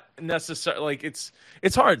not necessarily like it's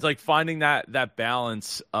hard. It's like finding that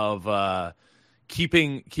balance of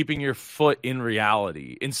keeping your foot in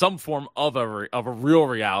reality, in some form of a real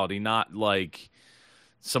reality, not like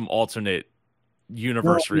some alternate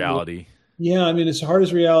universe reality. Yeah, I mean, as hard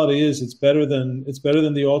as reality is, it's better than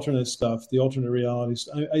the alternate stuff, the alternate realities.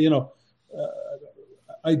 I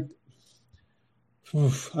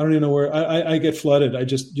don't even know where I get flooded. I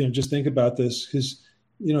just think about this because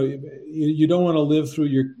you don't want to live through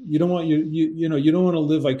you don't want to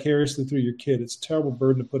live vicariously through your kid. It's a terrible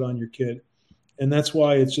burden to put on your kid. And that's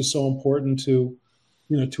why it's just so important to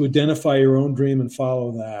identify your own dream and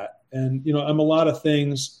follow that. And, I'm a lot of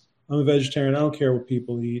things. I'm a vegetarian. I don't care what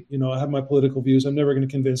people eat. I have my political views. I'm never going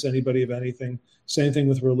to convince anybody of anything. Same thing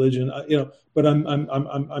with religion. But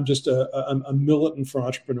I'm just I'm militant for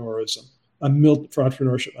entrepreneurism. I'm militant for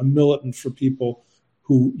entrepreneurship. I'm militant for people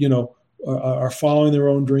who, are following their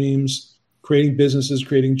own dreams, creating businesses,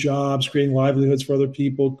 creating jobs, creating livelihoods for other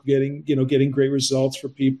people, getting great results for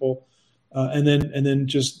people. And then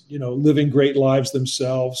just living great lives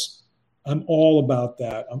themselves. I'm all about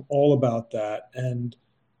that. And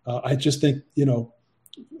I just think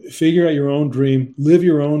figure out your own dream, live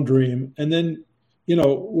your own dream, and then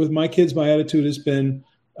with my kids, my attitude has been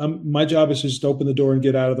my job is just to open the door and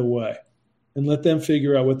get out of the way, and let them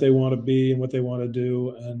figure out what they want to be and what they want to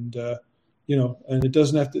do, and and it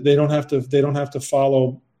doesn't have to. They don't have to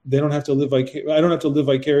follow. They don't have to live I don't have to live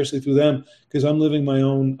vicariously through them because I'm living my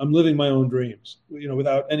own dreams,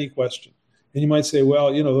 without any question. And you might say,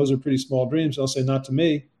 well, those are pretty small dreams. I'll say, not to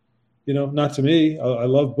me, not to me. I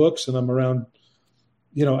love books, and I'm around.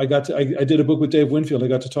 I did a book with Dave Winfield. I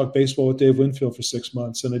got to talk baseball with Dave Winfield for 6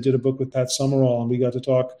 months, and I did a book with Pat Summerall, and we got to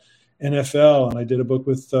talk NFL, and I did a book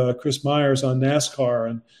with Chris Myers on NASCAR,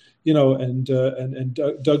 and and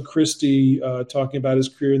Doug Christie talking about his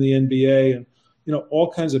career in the NBA, and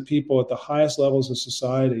all kinds of people at the highest levels of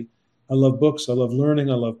society. I love books. I love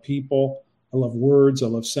learning. I love people. I love words. I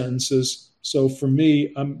love sentences. So for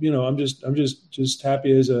me, I'm just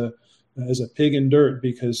happy as a pig in dirt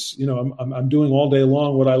because I'm doing all day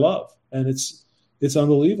long what I love, and it's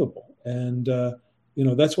unbelievable. And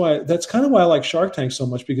that's kind of why I like Shark Tank so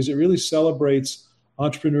much, because it really celebrates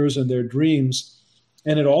entrepreneurs and their dreams.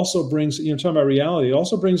 And it also brings, talking about reality, it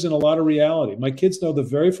also brings in a lot of reality. My kids know the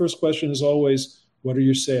very first question is always, what are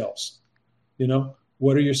your sales?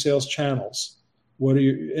 What are your sales channels? What are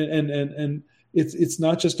your, and it's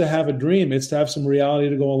not just to have a dream, it's to have some reality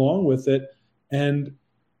to go along with it. And,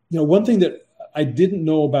 one thing that I didn't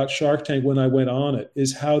know about Shark Tank when I went on it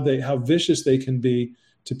is how vicious they can be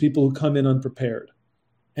to people who come in unprepared.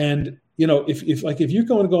 And, if you're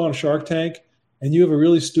going to go on Shark Tank and you have a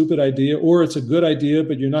really stupid idea, or it's a good idea,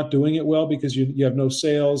 but you're not doing it well because you have no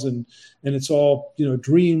sales and it's all,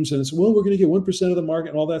 dreams, and it's, well, we're going to get 1% of the market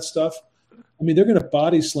and all that stuff. I mean, they're going to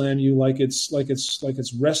body slam you like it's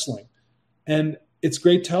wrestling. And it's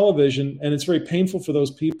great television, and it's very painful for those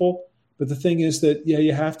people. But the thing is that,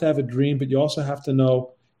 you have to have a dream, but you also have to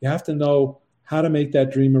know how to make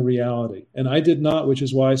that dream a reality. And I did not, which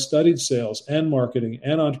is why I studied sales and marketing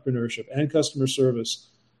and entrepreneurship and customer service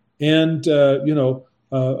and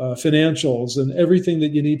financials and everything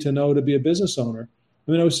that you need to know to be a business owner.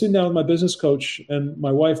 I mean, I was sitting down with my business coach and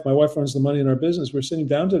my wife. My wife runs the money in our business. We're sitting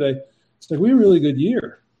down today. It's like, we had a really good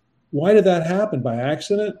year. Why did that happen? By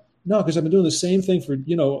accident? No, because I've been doing the same thing for,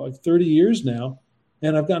 like 30 years now.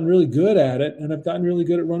 And I've gotten really good at it. And I've gotten really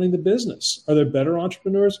good at running the business. Are there better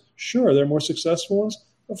entrepreneurs? Sure. Are there more successful ones?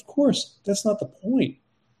 Of course. That's not the point.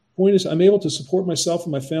 The point is, I'm able to support myself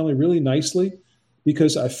and my family really nicely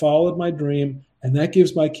because I followed my dream. And that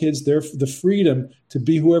gives my kids the freedom to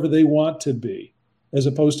be whoever they want to be, as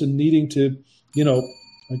opposed to needing to,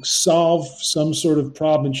 like solve some sort of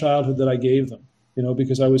problem in childhood that I gave them,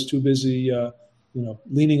 because I was too busy,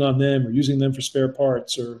 leaning on them or using them for spare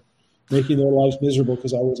parts or making their lives miserable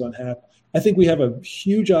because I was unhappy. I think we have a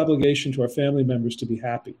huge obligation to our family members to be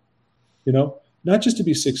happy, not just to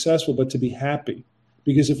be successful, but to be happy.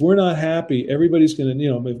 Because if we're not happy, everybody's going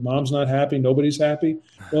to, if mom's not happy, nobody's happy.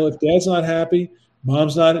 Well, if dad's not happy,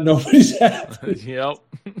 mom's not, nobody's happy. Yep.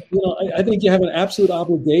 I think you have an absolute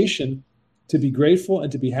obligation to be grateful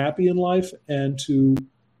and to be happy in life and to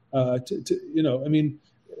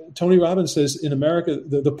Tony Robbins says in America,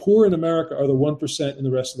 the poor in America are the 1% in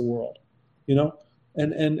the rest of the world,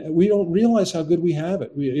 and we don't realize how good we have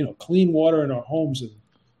it. We, clean water in our homes. And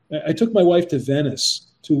I took my wife to Venice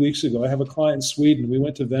 2 weeks ago. I have a client in Sweden. We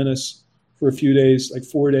went to Venice for a few days, like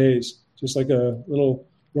 4 days, just like a little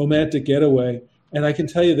romantic getaway. And I can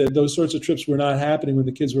tell you that those sorts of trips were not happening when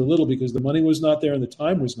the kids were little because the money was not there and the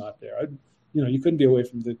time was not there. You couldn't be away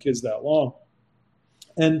from the kids that long.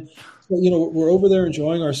 And, we're over there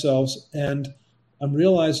enjoying ourselves. And I'm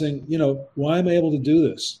realizing, why am I able to do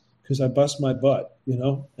this? Because I bust my butt,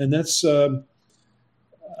 and that's, I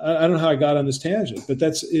don't know how I got on this tangent, but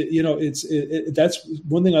that's that's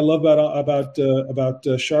one thing I love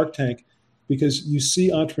about Shark Tank, because you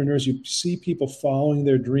see entrepreneurs, you see people following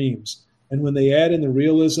their dreams, and when they add in the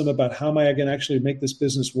realism about how am I going to actually make this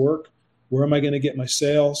business work, where am I going to get my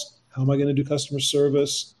sales, how am I going to do customer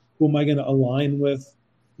service, who am I going to align with,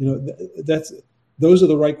 those are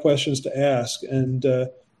the right questions to ask, and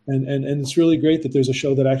it's really great that there's a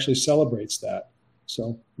show that actually celebrates that.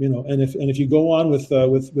 So, and if you go on with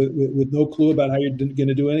no clue about how you're going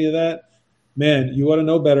to do any of that, man, you ought to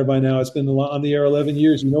know better by now. It's been on the air 11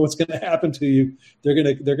 years. You know what's going to happen to you. They're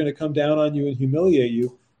going to come down on you and humiliate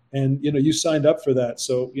you. And, you signed up for that.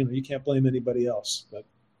 So, you can't blame anybody else. But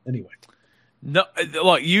anyway. No,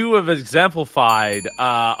 look, you have exemplified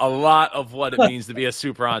a lot of what it means to be a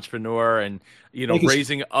super entrepreneur, and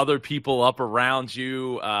raising other people up around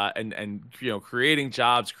you, and creating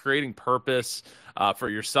jobs, creating purpose for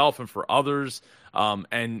yourself and for others,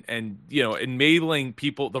 and enabling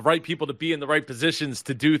people, the right people, to be in the right positions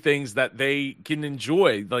to do things that they can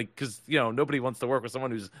enjoy, like, because nobody wants to work with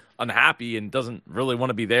someone who's unhappy and doesn't really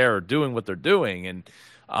want to be there or doing what they're doing. And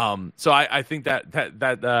so I think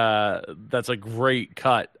that's a great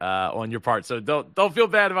cut on your part. So don't feel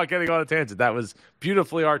bad about getting on a tangent. That was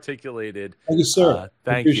beautifully articulated. Thank you, sir.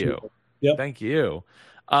 Thank you. Yep. Thank you.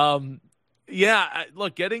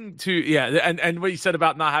 Look, getting to and what you said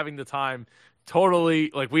about not having the time.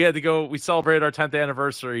 Totally, like we celebrated our 10th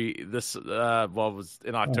anniversary this it was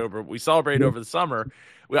in October. We celebrated over the summer.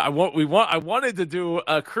 I wanted to do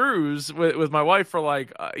a cruise with my wife for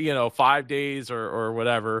 5 days or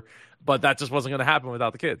whatever, but that just wasn't going to happen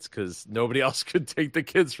without the kids, because nobody else could take the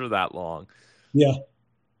kids for that long. Yeah.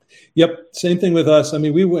 Yep. Same thing with us. I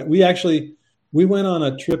mean, we went on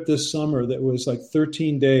a trip this summer that was like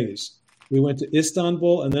 13 days. We went to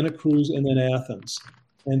Istanbul and then a cruise and then Athens.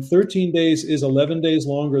 And 13 days is 11 days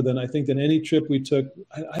longer than any trip we took.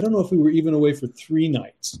 I don't know if we were even away for 3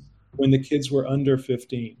 nights when the kids were under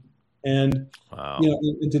 15. And, wow.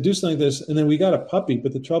 And to do something like this, and then we got a puppy.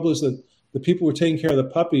 But the trouble is that the people who were taking care of the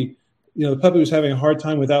puppy, the puppy was having a hard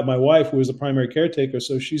time without my wife, who was the primary caretaker.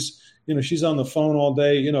 So she's on the phone all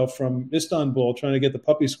day, from Istanbul trying to get the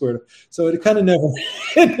puppy squared. So it kind of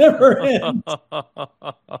never ends.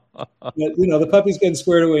 But, the puppy's getting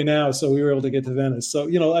squared away now, so we were able to get to Venice. So,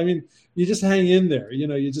 you just hang in there.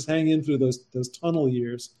 You just hang in through those tunnel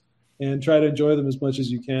years and try to enjoy them as much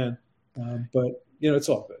as you can. But, it's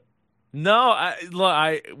all good. No,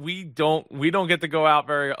 we don't get to go out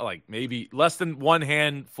very, maybe less than one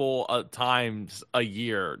handful of times a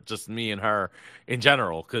year, just me and her in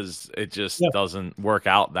general, because it just doesn't work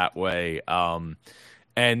out that way.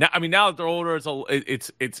 And now that they're older,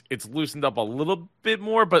 it's loosened up a little bit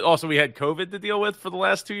more, but also we had COVID to deal with for the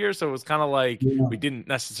last 2 years, so it was kind of like we didn't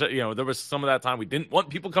necessarily, there was some of that time we didn't want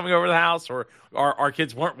people coming over to the house, or our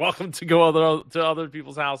kids weren't welcome to go to other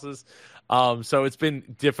people's houses. So it's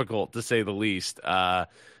been difficult, to say the least, on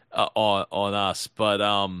us. But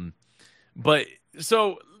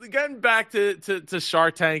So getting back to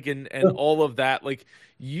Shark Tank and all of that, like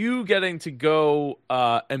you getting to go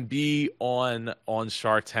and be on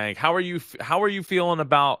Shark Tank, how are you feeling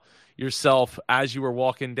about yourself as you were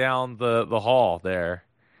walking down the hall there?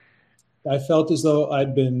 I felt as though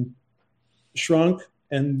I'd been shrunk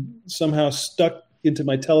and somehow stuck into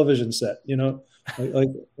my television set.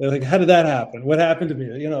 Like how did that happen? What happened to me?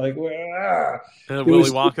 Willy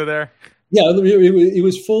Wonka there. Yeah, it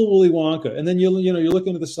was full Willy Wonka, and then you're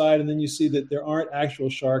looking to the side, and then you see that there aren't actual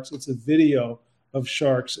sharks. It's a video of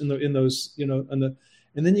sharks in those and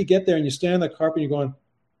then you get there and you stand on the carpet and you're going,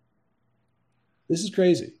 "This is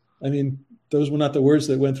crazy." I mean, those were not the words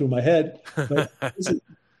that went through my head, but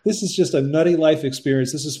this is just a nutty life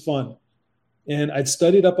experience. This is fun, and I'd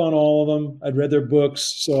studied up on all of them. I'd read their books,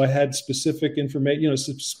 so I had specific information,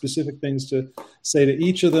 specific things to say to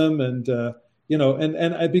each of them, and.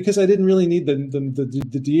 Because I didn't really need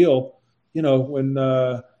the deal, when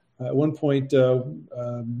at one point,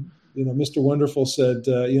 Mr. Wonderful said,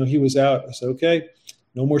 he was out. I said, okay,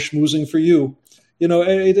 no more schmoozing for you.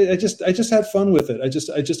 I just had fun with it. I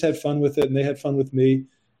just had fun with it, and they had fun with me.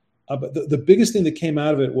 But the biggest thing that came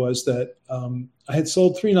out of it was that I had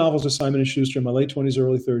sold 3 novels to Simon & Schuster in my late 20s,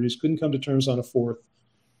 early 30s, couldn't come to terms on a 4th,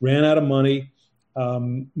 ran out of money.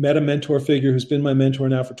 Met a mentor figure who's been my mentor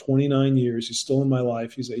now for 29 years. He's still in my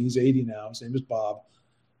life. He's 80 now. His name is Bob.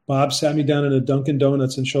 Bob sat me down in a Dunkin'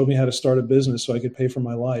 Donuts and showed me how to start a business so I could pay for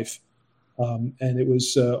my life. And it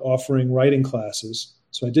was offering writing classes.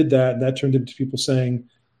 So I did that, and that turned into people saying,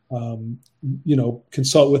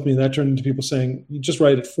 consult with me. And that turned into people saying, you just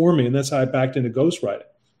write it for me. And that's how I backed into ghostwriting.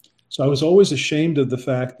 So I was always ashamed of the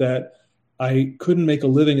fact that I couldn't make a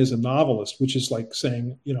living as a novelist, which is like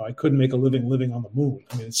saying, I couldn't make a living on the moon.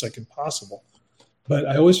 I mean, it's like impossible. But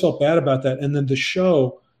I always felt bad about that. And then the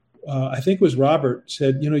show, I think it was Robert,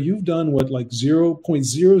 said, you've done what like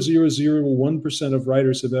 0.0001% of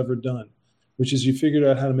writers have ever done, which is you figured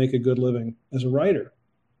out how to make a good living as a writer.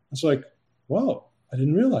 It's like, whoa, I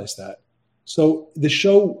didn't realize that. So the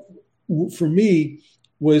show for me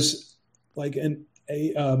was like on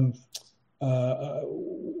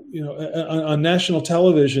national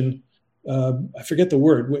television, I forget the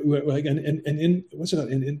word. What's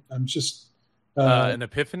it? I'm just an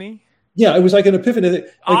epiphany. Yeah, it was like an epiphany.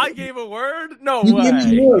 Like, I gave a word. No way. Gave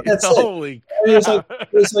me a word. That's Holy. It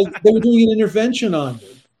was like they were doing an intervention on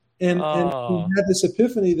me, and we had this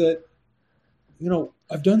epiphany that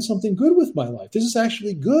I've done something good with my life. This is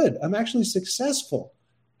actually good. I'm actually successful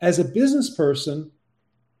as a business person.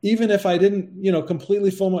 Even if I didn't, completely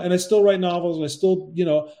film, and I still write novels, and I still, I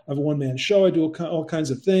have a one-man show. I do all kinds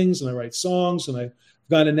of things, and I write songs, and I've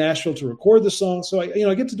gone to Nashville to record the songs. So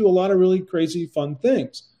I get to do a lot of really crazy, fun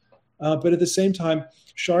things. But at the same time,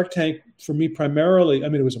 Shark Tank for me primarily,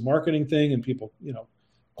 it was a marketing thing, and people,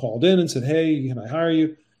 called in and said, "Hey, can I hire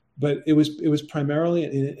you?" But it was primarily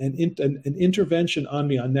an intervention on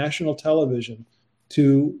me on national television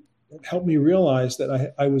to help me realize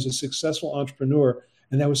that I was a successful entrepreneur.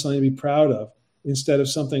 And that was something to be proud of instead of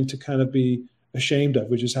something to kind of be ashamed of,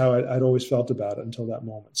 which is how I'd always felt about it until that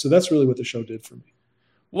moment. So that's really what the show did for me.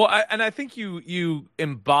 Well, I think you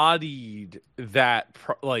embodied that,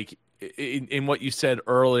 like in what you said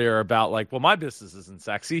earlier about like, well, my business isn't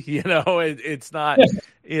sexy, it's not,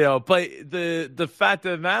 but the fact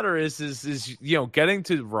of the matter is getting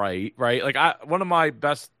to write, right? Like one of my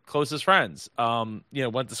closest friends,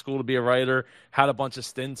 went to school to be a writer, had a bunch of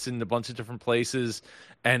stints in a bunch of different places,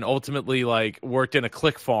 and ultimately like worked in a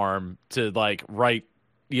click farm to like write,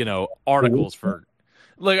 articles for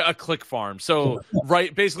like a click farm. So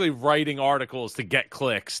basically writing articles to get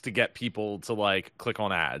clicks, to get people to like click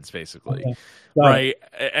on ads, basically. Okay. Right.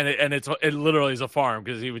 And it literally is a farm,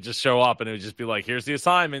 because he would just show up and it would just be like, here's the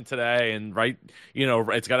assignment today, and write,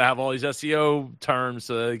 it's got to have all these SEO terms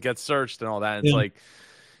to get searched and all that. And it's like,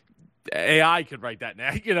 AI could write that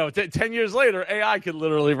now. 10 years later, AI could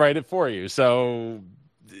literally write it for you. So,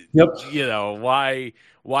 yep. Why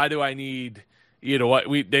do I need,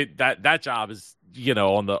 that job is,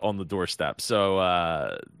 on the doorstep.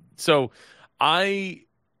 So,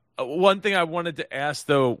 one thing I wanted to ask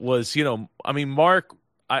though was, Mark,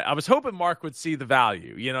 I was hoping Mark would see the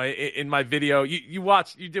value, in my video.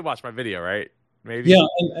 You did watch my video, right? Maybe.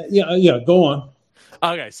 Yeah. Go on.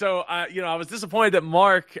 Okay, so I was disappointed that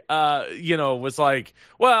Mark, was like,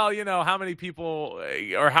 well, how many people,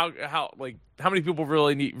 or how many people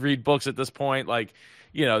really read books at this point? Like,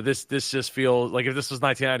 this just feels like if this was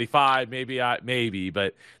 1995, maybe,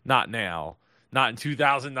 but not now, not in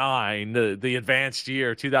 2009, the advanced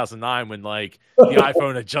year 2009, when like the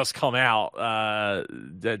iPhone had just come out.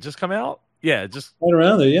 Just come out, yeah, just right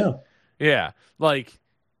around there, yeah. Yeah, like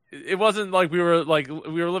it wasn't like we were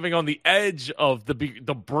living on the edge of the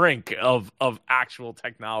brink of actual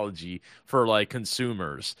technology for like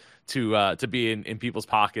consumers to be in people's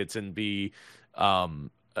pockets and be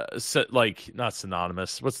like not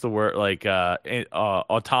synonymous. What's the word? Like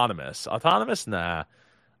autonomous. Autonomous? Nah.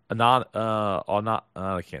 Not.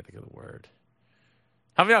 I can't think of the word.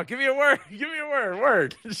 Help me out. Give me a word. Give me a word.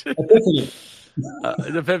 Word.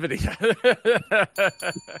 Epiphany.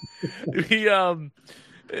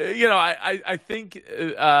 I think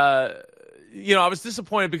I was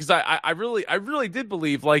disappointed because I really did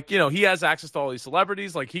believe, like, he has access to all these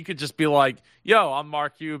celebrities. Like, he could just be like, yo, I'm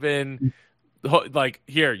Mark Cuban. Like,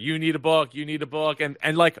 here, you need a book,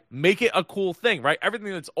 and like make it a cool thing, right?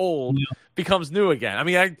 Everything that's old becomes new again. I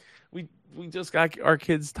mean, we just got our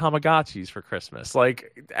kids Tamagotchis for Christmas.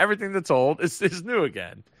 Like, everything that's old is new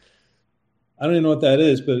again. I don't even know what that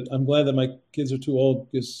is, but I'm glad that my kids are too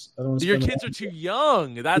old because I don't want to. Your kids are too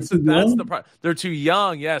young. That's the problem. They're too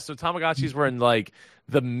young. Yeah. So Tamagotchis were in like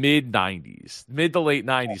the mid to late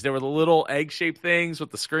 90s. They were the little egg-shaped things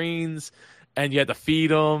with the screens, and you had to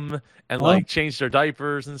feed them and like change their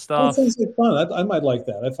diapers and stuff. That sounds like fun. I might like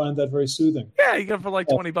that. I find that very soothing. Yeah, you get it for like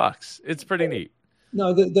 $20. It's pretty neat.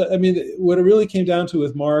 No, I mean, what it really came down to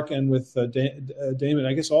with Mark and with Damon,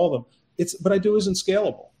 I guess all of them, what I do isn't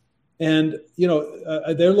scalable. And,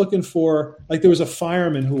 they're looking for, like, there was a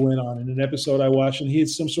fireman who went on in an episode I watched, and he had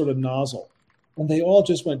some sort of nozzle. And they all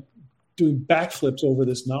just went doing backflips over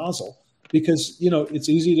this nozzle because, it's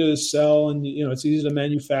easy to sell and, it's easy to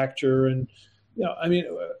manufacture. And,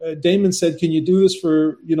 Damon said, can you do this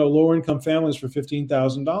for, lower income families for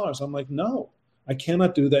 $15,000? I'm like, no, I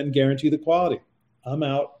cannot do that and guarantee the quality. I'm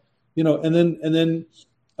out, and then,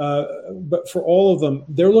 but for all of them,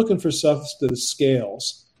 they're looking for stuff that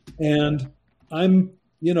scales. And I'm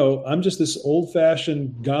just this old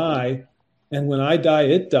fashioned guy. And when I die,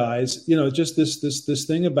 it dies, just this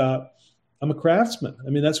thing about, I'm a craftsman.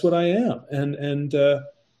 I mean, that's what I am. And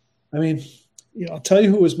I mean, I'll tell you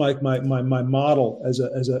who was my model as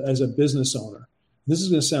a business owner. This is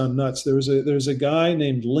going to sound nuts. There was a guy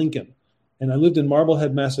named Lincoln, and I lived in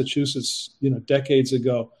Marblehead, Massachusetts, decades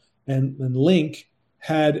ago. And Link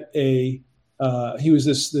had he was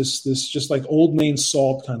this just like Old Main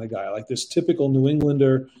Salt kind of guy, like this typical New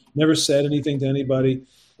Englander, never said anything to anybody.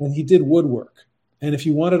 And he did woodwork. And if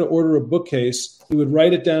you wanted to order a bookcase, he would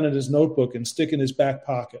write it down in his notebook and stick in his back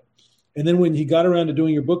pocket. And then when he got around to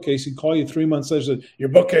doing your bookcase, he'd call you 3 months later and say, your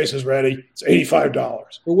bookcase is ready. It's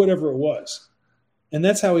 $85 or whatever it was. And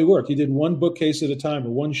that's how he worked. He did one bookcase at a time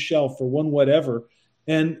or one shelf or one whatever.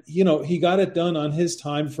 And, he got it done on his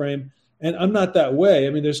time frame. And I'm not that way.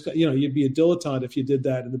 I mean, there's, you'd be a dilettante if you did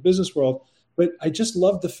that in the business world. But I just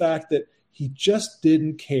love the fact that he just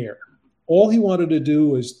didn't care. All he wanted to do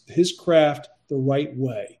was his craft the right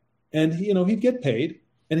way. And, he'd get paid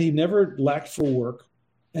and he never lacked for work.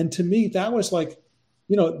 And to me, that was like,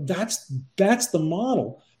 that's the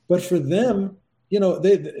model. But for them,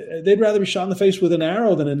 they'd rather be shot in the face with an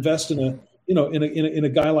arrow than invest in a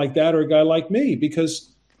guy like that or a guy like me,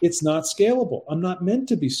 because it's not scalable. I'm not meant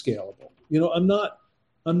to be scalable. I'm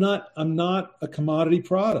not a commodity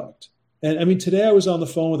product. And I mean, today I was on the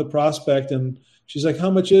phone with a prospect and she's like, how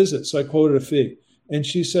much is it? So I quoted a fee. And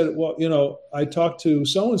she said, well, I talked to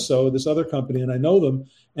so-and-so, this other company, and I know them.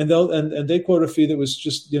 And they quoted a fee that was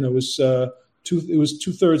just, it was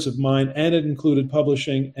 2/3 of mine, and it included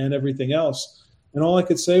publishing and everything else. And all I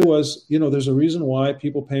could say was, there's a reason why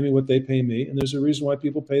people pay me what they pay me, and there's a reason why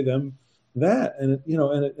people pay them that. And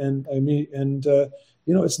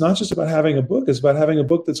it's not just about having a book; it's about having a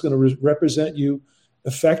book that's going to represent you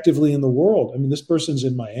effectively in the world. I mean, this person's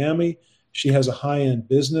in Miami; she has a high-end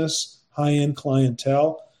business, high-end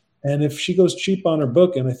clientele. And if she goes cheap on her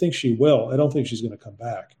book, and I think she will, I don't think she's going to come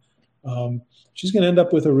back. She's going to end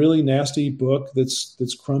up with a really nasty book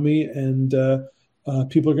that's crummy, and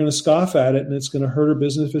people are going to scoff at it, and it's going to hurt her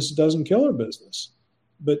business if it doesn't kill her business.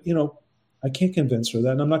 But I can't convince her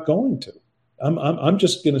that, and I'm not going to. I'm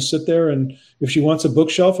just going to sit there, and if she wants a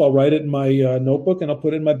bookshelf, I'll write it in my notebook, and I'll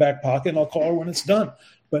put it in my back pocket, and I'll call her when it's done.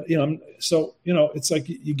 But it's like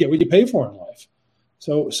you get what you pay for in life.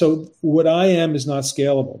 So what I am is not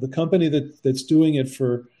scalable. The company that's doing it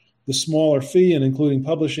for the smaller fee and including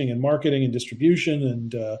publishing and marketing and distribution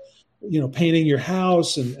and painting your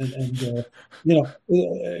house and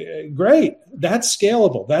great. That's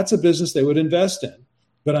scalable. That's a business they would invest in.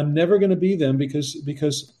 But I'm never going to be them because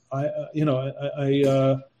I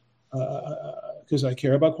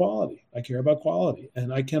care about quality. I care about quality,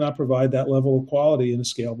 and I cannot provide that level of quality in a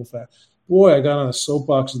scalable fashion. Boy, I got on a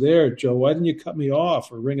soapbox there, Joe. Why didn't you cut me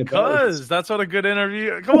off or ring a bell? Because that's what a good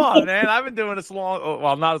interview. Come on, man. I've been doing this long.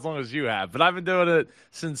 Well, not as long as you have, but I've been doing it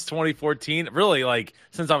since 2014. Really, like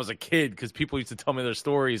since I was a kid, because people used to tell me their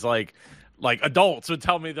stories, like adults would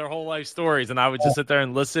tell me their whole life stories, and I would just sit there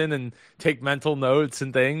and listen and take mental notes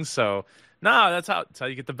and things. So, no, that's how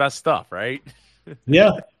you get the best stuff, right?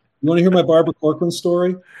 Yeah. You want to hear my Barbara Corcoran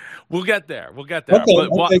story? We'll get there. Okay,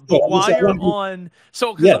 but while you're on,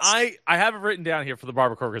 so because I have it written down here for the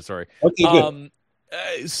Barbara Corcoran story. Okay, good.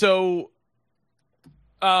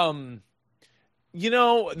 You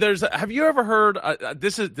know, have you ever heard?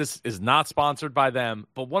 This is not sponsored by them,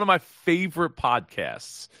 but one of my favorite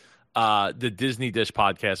podcasts, the Disney Dish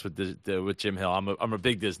podcast with Jim Hill. I'm a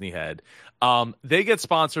big Disney head. They get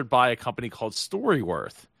sponsored by a company called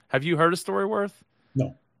Storyworth. Have you heard of Storyworth?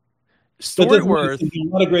 No. Storyworth. There's a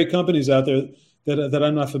lot of great companies out there that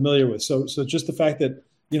I'm not familiar with. So just the fact that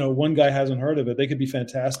one guy hasn't heard of it, they could be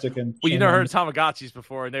fantastic. And well, you never heard of Tamagotchis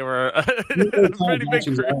before, and they were pretty big.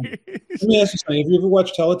 Let me ask you something. Have you ever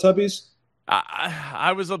watched Teletubbies?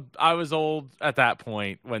 I was old at that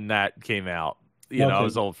point when that came out. I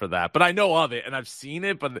was old for that, but I know of it and I've seen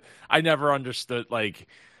it, but I never understood. Like,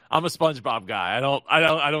 I'm a SpongeBob guy. I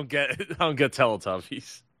don't get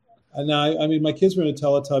Teletubbies. I mean, my kids were into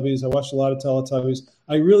Teletubbies. I watched a lot of Teletubbies.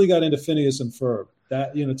 I really got into Phineas and Ferb.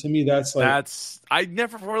 That, to me, I've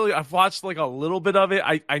watched like a little bit of it.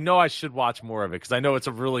 I know I should watch more of it because I know it's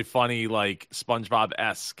a really funny, like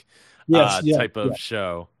SpongeBob-esque type of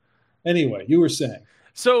show. Anyway, you were saying.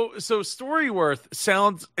 So Storyworth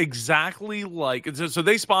sounds exactly like so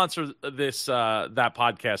they sponsor this that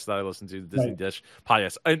podcast that I listen to, the Disney Dish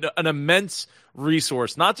podcast, an immense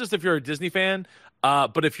resource, not just if you're a Disney fan,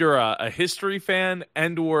 but if you're a history fan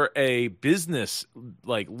and or a business,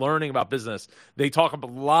 like learning about business. They talk a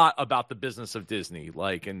lot about the business of Disney,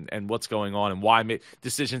 like and what's going on and why make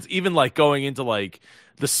decisions, even like going into like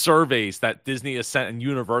the surveys that Disney has sent and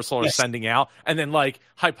Universal are sending out, and then like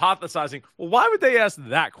hypothesizing, well, why would they ask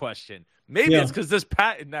that question? Maybe it's because this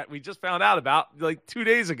patent that we just found out about like 2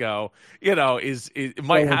 days ago, it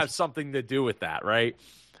might have something to do with that, right?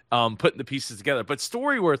 Putting the pieces together. But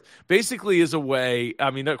Storyworth basically is a way,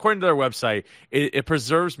 I mean, according to their website, it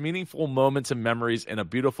preserves meaningful moments and memories in a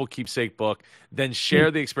beautiful keepsake book, then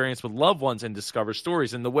share the experience with loved ones and discover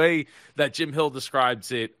stories. And the way that Jim Hill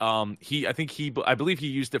describes it, I believe he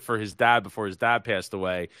used it for his dad before his dad passed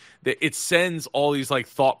away, that it sends all these like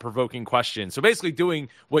thought-provoking questions. So basically doing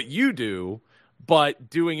what you do, but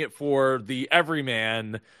doing it for the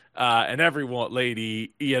everyman and everyone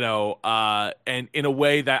lady, and in a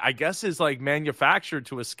way that I guess is like manufactured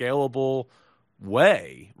to a scalable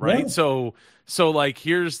way, right? Yeah. So like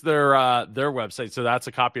here's their website. So that's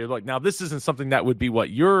a copy of like, now this isn't something that would be what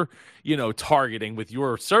you're, targeting with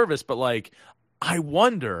your service, but like I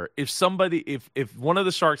wonder if if one of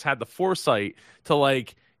the sharks had the foresight to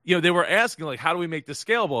like, they were asking like, how do we make this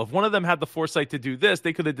scalable? If one of them had the foresight to do this,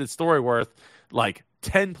 they could have did Storyworth like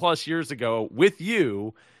 10 plus years ago with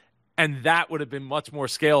you. And that would have been much more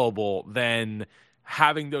scalable than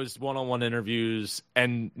having those one-on-one interviews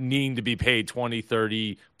and needing to be paid $20,000,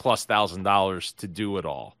 $30,000+ to do it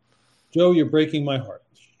all. Joe, you're breaking my heart.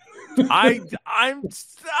 I'm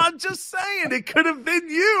just saying it could have been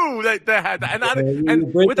you that had that.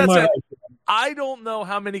 And with that said, I don't know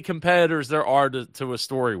how many competitors there are to a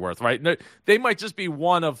Storyworth, right? They might just be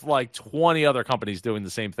one of like 20 other companies doing the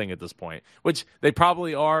same thing at this point, which they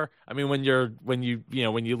probably are. I mean, when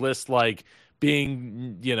you list like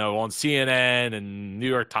being, on CNN and New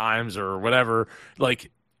York Times or whatever,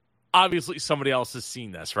 like obviously somebody else has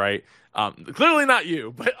seen this, right? Clearly not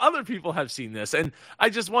you, but other people have seen this. And I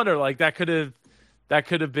just wonder, like, that could have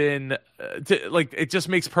been like, it just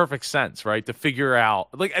makes perfect sense, right? To figure out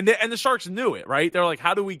like, and the sharks knew it, right? They're like,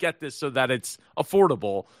 how do we get this so that it's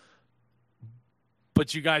affordable?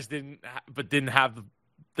 But you guys didn't have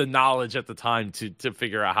the knowledge at the time to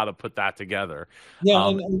figure out how to put that together. Yeah.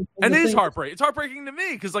 And it is heartbreaking. It's heartbreaking to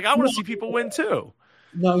me because like, I want to see people win too.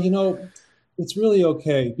 No, it's really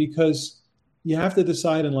okay because you have to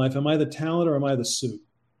decide in life, am I the talent or am I the suit?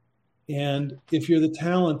 And if you're the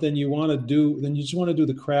talent, then you just want to do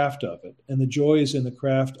the craft of it, and the joy is in the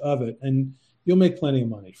craft of it, and you'll make plenty of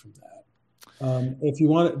money from that. If you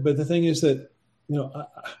want it, but the thing is that,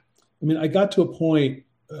 I got to a point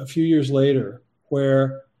a few years later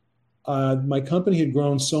where my company had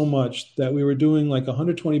grown so much that we were doing like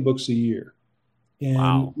 120 books a year, and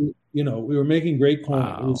wow. We were making great coin.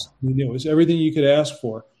 Wow. It was everything you could ask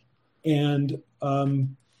for, and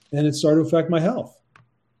it started to affect my health.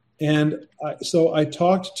 And so I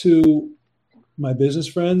talked to my business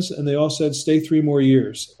friends, and they all said, stay 3 more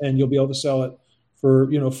years and you'll be able to sell it for,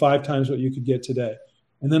 5 times what you could get today.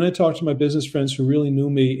 And then I talked to my business friends who really knew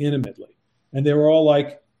me intimately, and they were all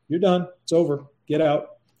like, you're done. It's over. Get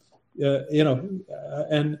out,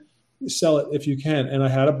 and sell it if you can. And I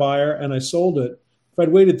had a buyer and I sold it. If I'd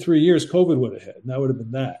waited 3 years, COVID would have hit, and that would have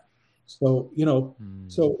been that. So,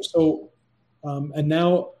 and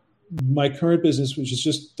now my current business, which is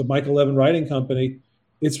just the Michael Levin Writing Company,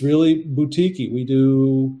 it's really boutique-y. We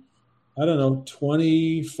do,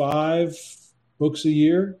 25 books a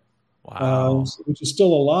year. Wow. Which is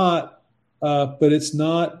still a lot, but it's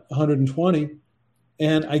not 120.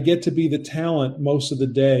 And I get to be the talent most of the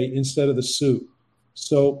day instead of the suit.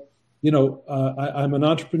 So, I'm an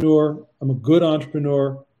entrepreneur. I'm a good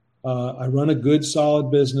entrepreneur. I run a good,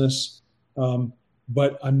 solid business,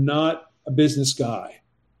 but I'm not a business guy.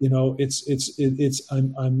 I'm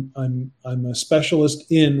a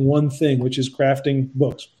specialist in one thing, which is crafting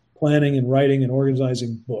books, planning and writing and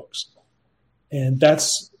organizing books, and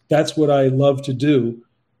that's what I love to do.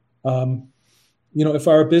 If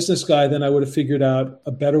I were a business guy, then I would have figured out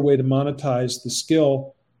a better way to monetize the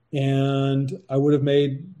skill, and I would have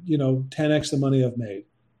made 10x the money I've made.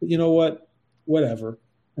 But you know what? Whatever.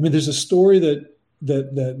 I mean, there's a story that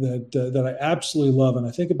I absolutely love, and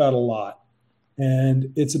I think about a lot.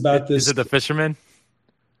 And it's about this. Is it the fisherman?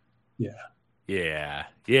 Yeah. Yeah.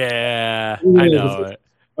 Yeah. I know it.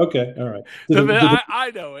 Okay. All right.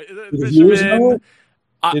 I know it. The fisherman.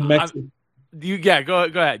 In Mexico. Go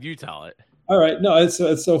ahead. You tell it. All right. No, it's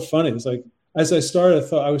so funny. It's like, as I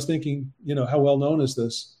started, I was thinking, how well known is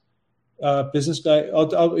this business guy?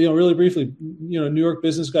 I'll really briefly, New York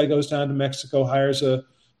business guy goes down to Mexico, hires a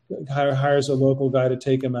local guy to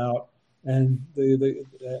take him out. And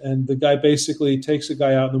the guy basically takes the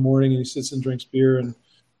guy out in the morning, and he sits and drinks beer and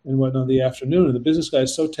whatnot in the afternoon. And the business guy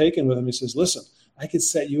is so taken with him, he says, listen, I could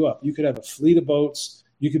set you up. You could have a fleet of boats.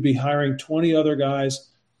 You could be hiring 20 other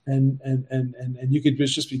guys, and you could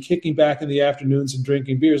just be kicking back in the afternoons and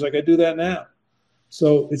drinking beers like I do that now.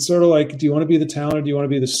 So it's sort of like, do you want to be the talent or do you want to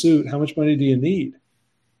be the suit? How much money do you need?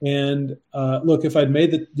 And look, if I'd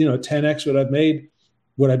made the 10x what I've made,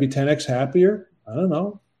 would I be 10x happier? I don't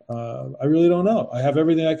know. I really don't know. I have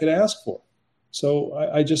everything I could ask for. So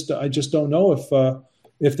I just don't know if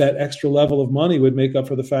that extra level of money would make up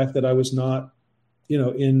for the fact that I was not,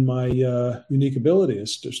 in my unique ability,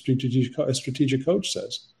 as a strategic coach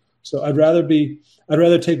says. So I'd rather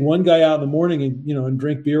take one guy out in the morning and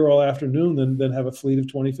drink beer all afternoon than have a fleet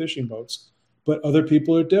of 20 fishing boats. But other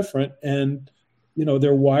people are different, and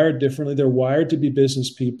they're wired differently. They're wired to be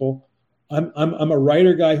business people. I'm a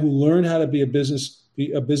writer guy who learned how to be a business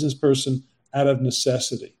person out of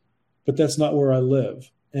necessity, but that's not where I live.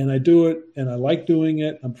 And I do it, and I like doing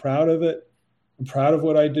it. I'm proud of it. I'm proud of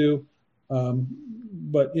what I do.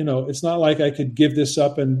 But it's not like I could give this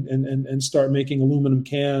up and start making aluminum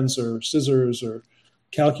cans or scissors or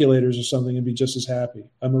calculators or something and be just as happy.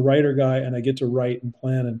 I'm a writer guy, and I get to write and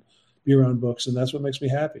plan and be around books, and that's what makes me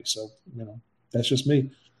happy. So that's just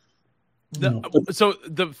me. So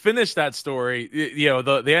to finish that story, the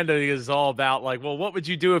end of it is all about like, well, what would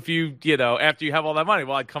you do if you, after you have all that money?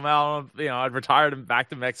 Well, I'd come out, I'd retire and back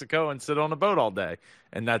to Mexico and sit on a boat all day.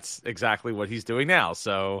 And that's exactly what he's doing now.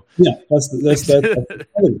 So yeah, that's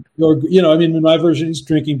or, in my version, he's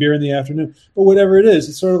drinking beer in the afternoon, but whatever it is,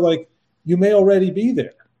 it's sort of like you may already be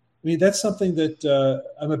there. I mean, that's something that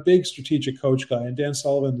I'm a big strategic coach guy, and Dan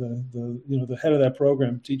Sullivan, the head of that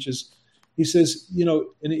program, teaches. He says,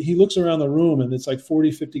 and he looks around the room, and it's like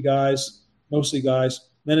 40, 50 guys, mostly guys,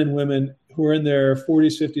 men and women who are in their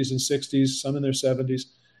 40s, 50s, and 60s, some in their 70s.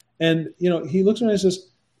 And, he looks around and says,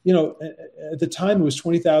 at the time it was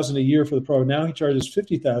 $20,000 a year for the program. Now he charges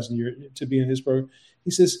 $50,000 a year to be in his program. He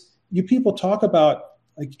says, you people talk about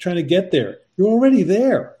like trying to get there. You're already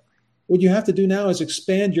there. What you have to do now is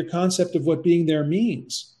expand your concept of what being there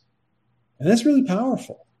means. And that's really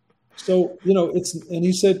powerful. So, and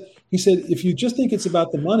he said, if you just think it's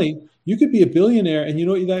about the money, you could be a billionaire. And you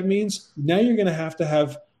know what that means? Now you're going to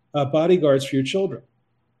have bodyguards for your children.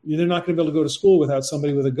 They're not going to be able to go to school without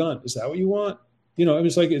somebody with a gun. Is that what you want?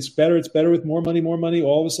 It's like, it's better with more money.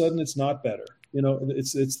 All of a sudden it's not better.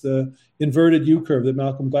 It's the inverted U curve that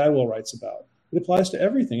Malcolm Gladwell writes about. It applies to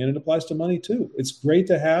everything, and it applies to money too. It's great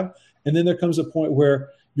to have. And then there comes a point where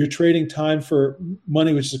you're trading time for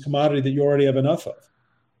money, which is a commodity that you already have enough of.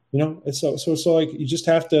 So like you just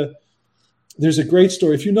have to. There's a great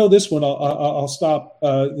story. If you know this one, I'll stop.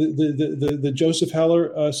 The Joseph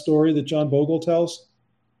Heller story that John Bogle tells.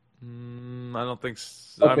 I don't think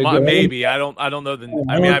so. Okay, maybe. I don't know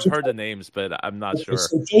I mean, I've heard the names, but I'm not sure.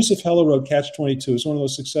 So Joseph Heller wrote Catch-22. It's one of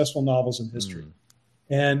those successful novels in history.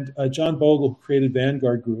 And John Bogle, who created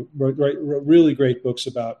Vanguard Group, wrote really great books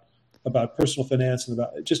about personal finance and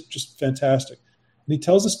about just fantastic. And he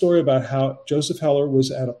tells a story about how Joseph Heller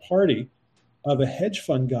was at a party of a hedge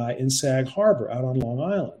fund guy in Sag Harbor out on Long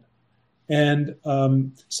Island. And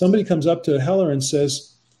somebody comes up to Heller and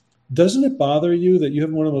says, doesn't it bother you that you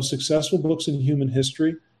have one of the most successful books in human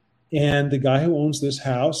history, and the guy who owns this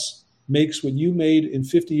house makes what you made in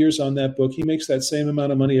 50 years on that book, he makes that same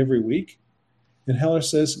amount of money every week? And Heller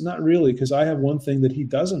says, not really, because I have one thing that he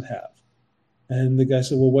doesn't have. And the guy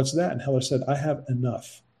said, well, what's that? And Heller said, I have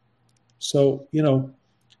enough. So,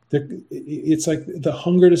 it's like the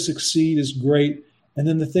hunger to succeed is great. And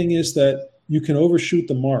then the thing is that you can overshoot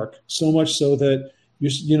the mark so much so that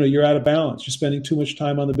you're out of balance. You're spending too much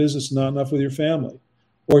time on the business, not enough with your family.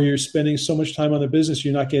 Or you're spending so much time on the business,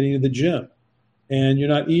 you're not getting to the gym. And you're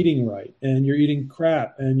not eating right. And you're eating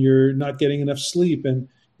crap. And you're not getting enough sleep. And,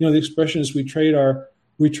 the expression is we trade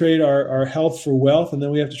our health for wealth, and then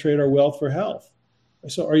we have to trade our wealth for health.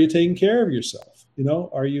 So are you taking care of yourself?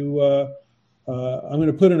 Are you I'm going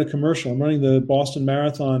to put in a commercial. I'm running the Boston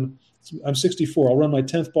Marathon. I'm 64. I'll run my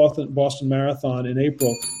 10th Boston Marathon in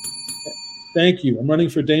April. Thank you. I'm running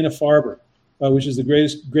for Dana-Farber, which is the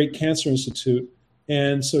great cancer institute.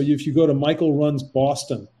 And so if you go to Michael Runs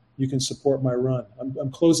Boston, you can support my run.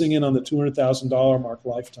 I'm closing in on the $200,000 mark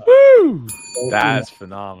lifetime. Woo! So, that's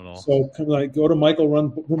phenomenal. So go to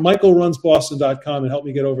michaelrunsboston.com and help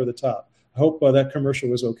me get over the top. I hope that commercial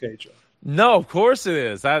was okay, Joe. No, of course it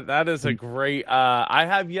is. That is a great. I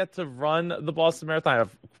have yet to run the Boston Marathon. I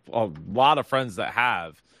have a lot of friends that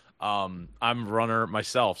have. I'm a runner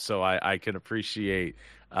myself, so I can appreciate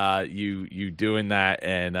you doing that.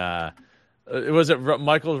 And was it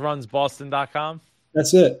michaelrunsboston.com?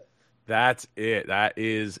 That's it. That's it. That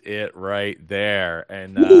is it right there.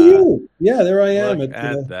 And look at you. Yeah, there I am. Look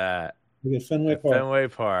at that. At Fenway Park. Fenway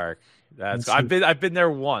Park. I've been there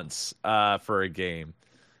once for a game.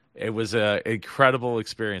 It was an incredible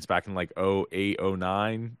experience back in like 08,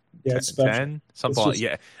 09, yeah, 10, something like that.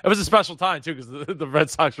 Yeah, it was a special time too because the Red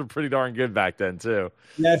Sox were pretty darn good back then too.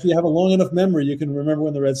 Yeah, if you have a long enough memory, you can remember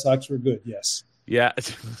when the Red Sox were good. Yes. Yeah,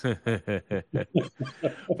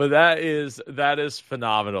 but that is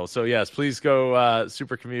phenomenal. So yes, please go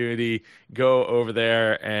super community, go over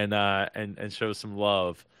there and show some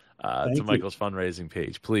love to Michael's fundraising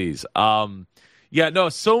page, please. Yeah, no,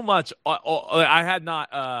 so much. I had not.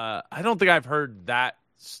 I don't think I've heard that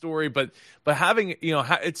story, but having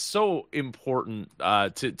it's so important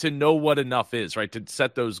to know what enough is, right? To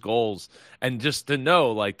set those goals and just to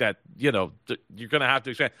know like that you're gonna have to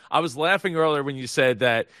expand. I was laughing earlier when you said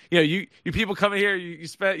that you people coming here, you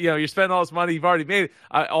spend you spend all this money you've already made.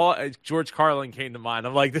 George Carlin came to mind.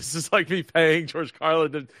 I'm like, this is like me paying George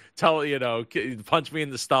Carlin to tell punch me in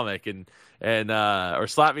the stomach and or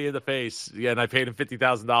slap me in the face. Yeah, and I paid him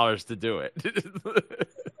 $50,000 to do it.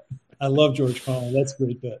 I love George Carlin. That's a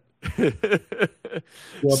great bet.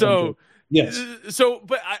 Yes. So,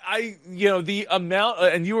 but I the amount,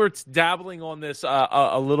 and you were dabbling on this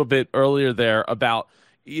a little bit earlier there about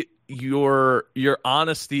your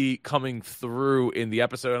honesty coming through in the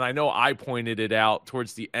episode, and I know I pointed it out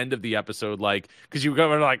towards the end of the episode, like because you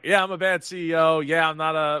were like, yeah, I'm a bad CEO. Yeah, I'm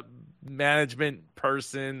not a management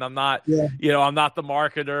person. I'm not, I'm not the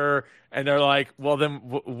marketer. And they're like, well, then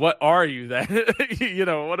what are you then?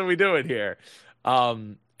 What are we doing here?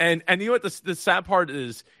 And you know what the sad part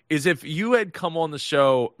is if you had come on the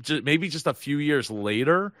show maybe just a few years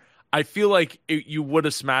later, I feel like you would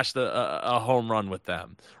have smashed a home run with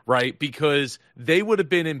them, right? Because they would have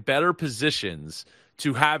been in better positions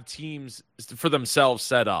to have teams for themselves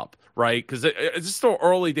set up, right? Because it's still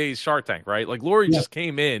early days Shark Tank, right? Like Lori just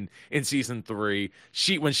came in season 3.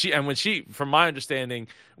 When she, from my understanding,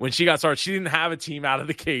 when she got started, she didn't have a team out of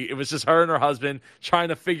the gate. It was just her and her husband trying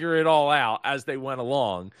to figure it all out as they went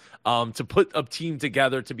along, to put a team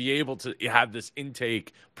together to be able to have this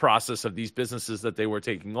intake process of these businesses that they were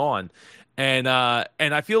taking on. And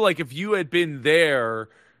I feel like if you had been there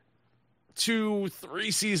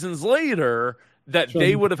 2-3 seasons later, that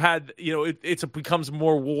they would have had, it becomes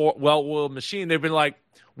more well-oiled machine. They've been like,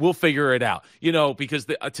 we'll figure it out, because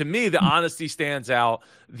to me, the honesty stands out.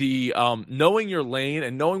 The knowing your lane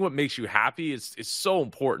and knowing what makes you happy is so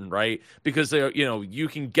important, right? Because you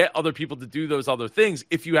can get other people to do those other things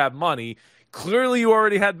if you have money. clearly you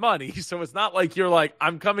already had money. So it's not like you're like,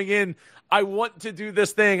 I'm coming in, I want to do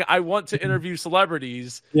this thing, I want to interview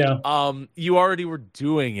celebrities. Yeah. You already were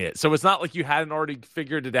doing it. So it's not like you hadn't already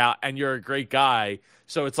figured it out and you're a great guy.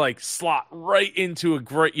 So it's like slot right into a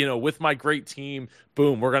great, with my great team.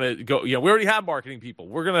 Boom, we're gonna go. We already have marketing people.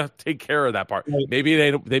 We're gonna take care of that part. Right. Maybe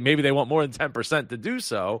they want more than 10% to do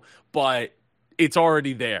so, but it's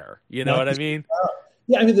already there. You know what I mean?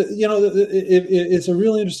 Yeah, I mean, it's a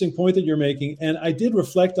really interesting point that you're making, and I did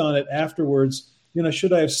reflect on it afterwards.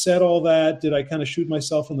 Should I have said all that? Did I kind of shoot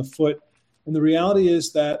myself in the foot? And the reality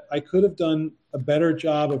is that I could have done a better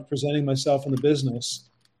job of presenting myself in the business.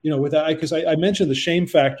 Because I mentioned the shame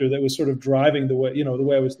factor that was sort of driving the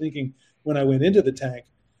way I was thinking when I went into the tank,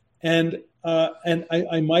 and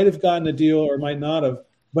I might have gotten a deal or might not have,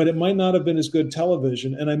 but it might not have been as good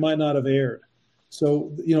television, and I might not have aired.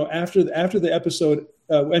 So after the episode,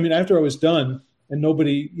 after I was done and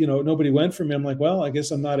nobody went for me, I'm like, well, I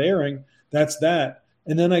guess I'm not airing. That's that.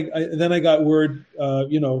 And then I got word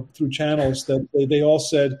through channels that they all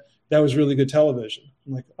said that was really good television.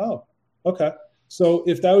 I'm like, oh, okay. So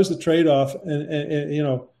if that was the trade-off, and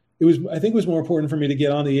I think it was more important for me to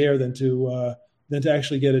get on the air than to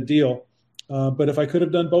actually get a deal. But if I could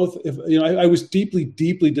have done both, I was deeply,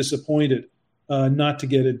 deeply disappointed not to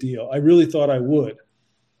get a deal. I really thought I would,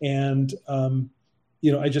 and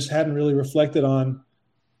I just hadn't really reflected on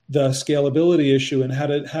the scalability issue and how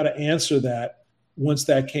to answer that once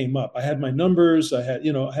that came up. I had my numbers, I had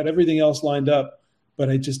everything else lined up, but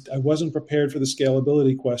I wasn't prepared for the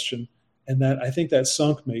scalability question. And that, I think that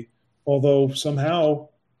sunk me, although somehow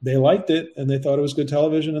they liked it and they thought it was good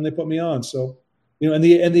television and they put me on. So, and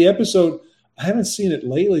the episode, I haven't seen it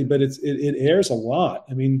lately, but it airs a lot.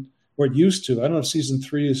 I mean, or it used to. I don't know if season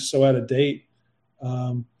 3 is so out of date.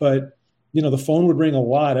 But the phone would ring a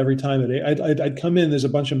lot every time I'd come in, there's a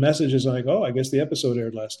bunch of messages and I go, oh, I guess the episode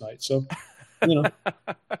aired last night. So,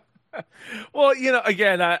 Well,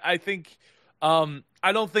 again, I think,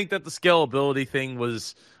 I don't think that the scalability thing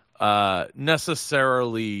was,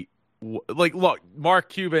 necessarily like, look, Mark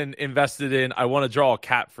Cuban invested in, I want to draw a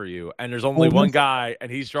cat for you. And there's only one guy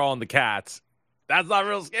and he's drawing the cats. That's not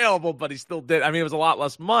real scalable, but he still did. I mean, it was a lot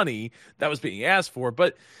less money that was being asked for,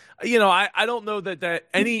 but I don't know that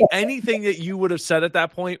anything that you would have said at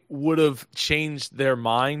that point would have changed their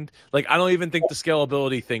mind. Like, I don't even think the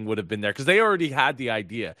scalability thing would have been there because they already had the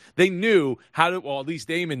idea. They knew at least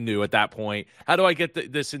Damon knew at that point, how do I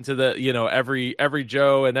get this into the, every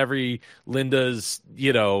Joe and every Linda's,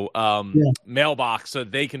 mailbox so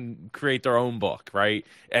they can create their own book, right?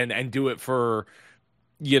 And do it for,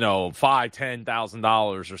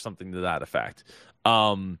 $5,000-$10,000 or something to that effect.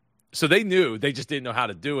 So they knew, they just didn't know how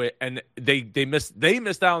to do it, and they missed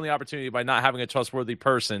out on the opportunity by not having a trustworthy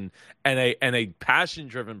person and a passion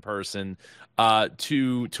driven person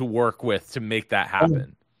to work with to make that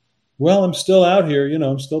happen. Well, I'm still out here,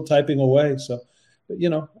 I'm still typing away. So,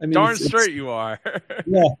 darn straight you are.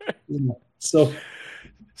 Yeah. So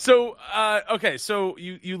okay, so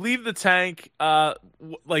you leave the tank,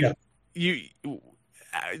 you.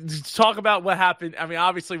 Talk about what happened. I mean,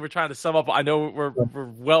 obviously, we're trying to sum up. I know we're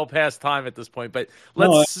well past time at this point, but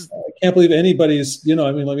let's. No, I can't believe anybody's.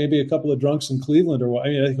 Like maybe a couple of drunks in Cleveland or what. I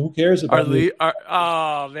mean, who cares about?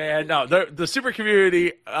 Oh man, no, the super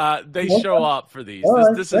community. They show up for these.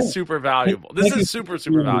 This is super valuable. This is super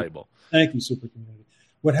valuable. Thank you, super community.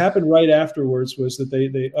 What happened right afterwards was that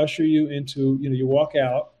they usher you into. You walk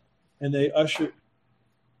out, and they usher.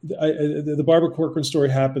 The Barbara Corcoran story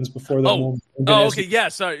happens before that moment. Okay.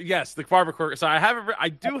 Yes. The Barbara Corcoran. So I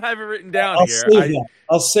do have it written down here.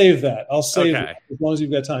 I'll save that. It as long as you've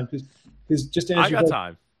got time. Because just to answer, I got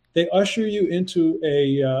time. They usher you into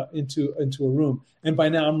a room, and by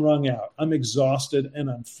now I'm wrung out. I'm exhausted and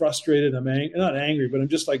I'm frustrated. I'm not angry, but I'm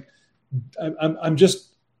just like, I'm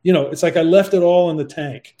just, it's like I left it all in the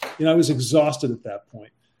tank. I was exhausted at that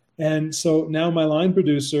point, and so now my line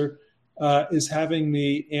producer. Is having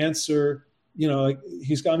me answer,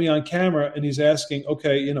 he's got me on camera and he's asking,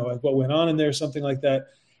 okay, what went on in there, something like that.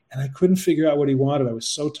 And I couldn't figure out what he wanted. I was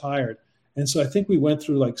so tired. And so I think we went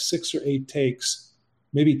through like 6 or 8 takes,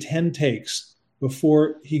 maybe 10 takes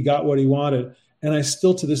before he got what he wanted. And I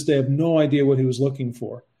still to this day have no idea what he was looking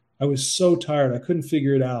for. I was so tired. I couldn't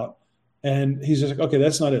figure it out. And he's just like, okay,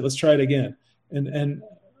 that's not it. Let's try it again. And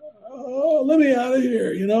let me out of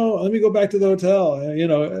here, let me go back to the hotel.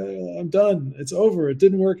 I'm done. It's over. It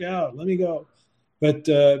didn't work out. Let me go. But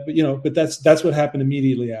that's what happened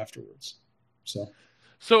immediately afterwards. So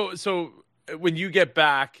when you get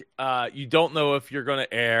back, you don't know if you're going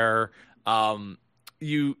to air.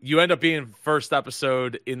 You end up being first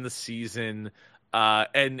episode in the season.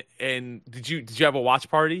 And did you have a watch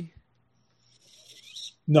party?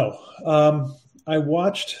 No. I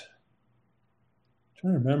watched. I'm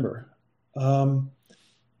trying to remember.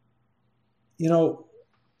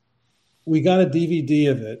 We got a DVD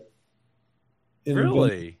of it.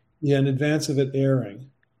 Really? In advance of it airing.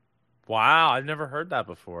 Wow, I've never heard that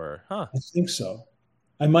before. Huh? I think so.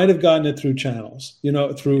 I might have gotten it through channels.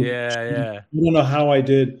 Through. Yeah. I don't know how I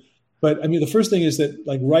did, but I mean, the first thing is that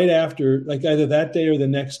like right after, like either that day or the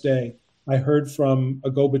next day, I heard from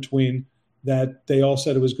a go-between that they all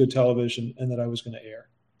said it was good television and that I was going to air.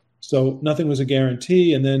 So nothing was a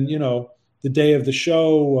guarantee. And then, the day of the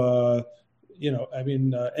show,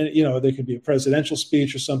 there could be a presidential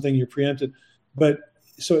speech or something, you're preempted. But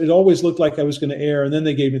so it always looked like I was going to air. And then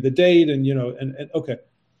they gave me the date and okay.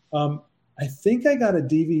 I think I got a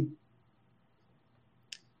DVD.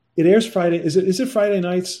 It airs Friday. Is it Friday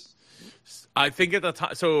nights? I think at the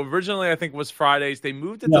time. So originally, I think it was Fridays. They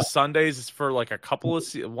moved it to Sundays for like a couple of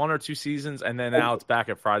 1 or 2 seasons, and then now it's back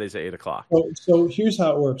at Fridays at 8:00. So here's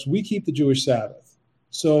how it works. We keep the Jewish Sabbath.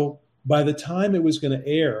 So by the time it was going to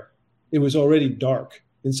air, it was already dark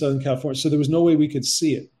in Southern California. So there was no way we could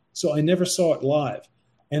see it. So I never saw it live,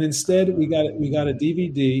 and instead we got a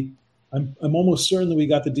DVD. I'm almost certain that we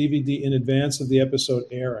got the DVD in advance of the episode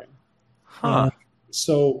airing. Huh.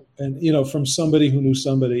 From somebody who knew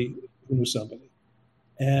somebody who knew somebody.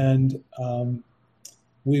 And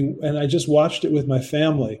I just watched it with my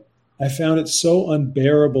family. I found it so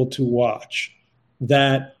unbearable to watch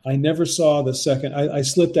that I never saw the second. I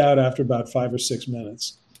slipped out after about 5 or 6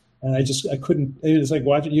 minutes. And I couldn't. It's like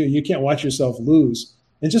watching you can't watch yourself lose.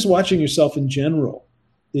 And just watching yourself in general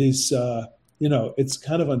is, it's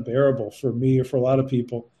kind of unbearable for me or for a lot of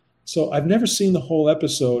people. So I've never seen the whole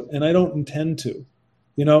episode, and I don't intend to.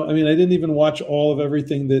 I didn't even watch all of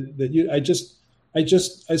everything that you. I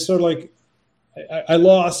sort of like, I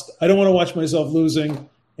lost. I don't want to watch myself losing,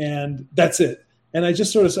 and that's it. And I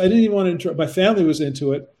just I didn't even want to interrupt. My family was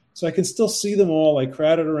into it, so I can still see them all like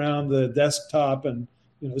crowded around the desktop, and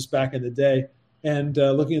it was back in the day, and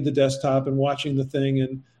looking at the desktop and watching the thing,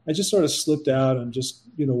 and I just sort of slipped out and just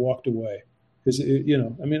walked away because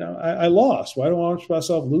I lost. Why do I watch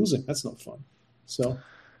myself losing? That's no fun. So.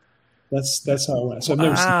 That's how it went. So I've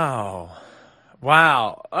never seen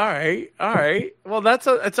Wow. All right. Well,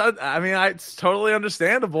 it's totally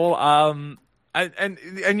understandable. And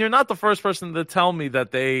you're not the first person to tell me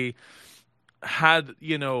that they had,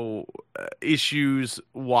 issues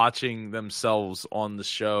watching themselves on the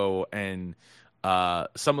show, and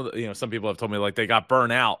some people have told me like they got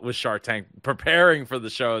burnt out with Shark Tank preparing for the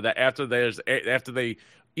show, that after they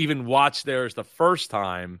even watched theirs the first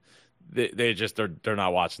time, they're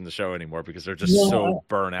not watching the show anymore because they're just so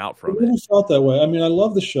burnt out from it. I really felt that way. I mean, I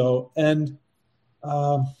love the show, and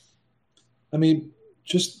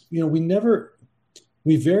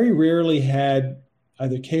we very rarely had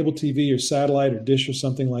either cable TV or satellite or dish or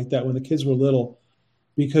something like that when the kids were little,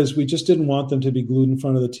 because we just didn't want them to be glued in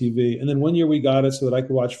front of the TV. And then one year we got it so that I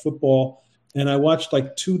could watch football, and I watched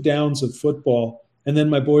like 2 downs of football, and then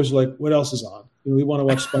my boys were like, "What else is on? We want to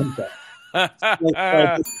watch SpongeBob." Like,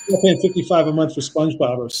 paying $55 a month for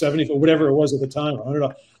SpongeBob, or $70 or whatever it was at the time,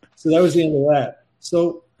 $100. So that was the end of that.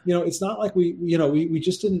 So it's not like we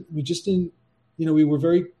just didn't. We were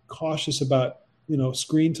very cautious about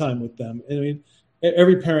screen time with them. And I mean,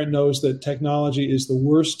 every parent knows that technology is the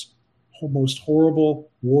worst, most horrible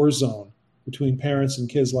war zone between parents and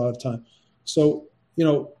kids a lot of the time. So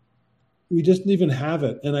we just didn't even have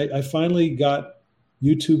it. And I finally got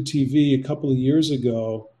YouTube TV a couple of years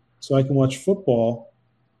ago, so I can watch football.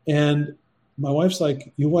 And my wife's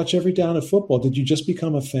like, "You watch every down of football. Did you just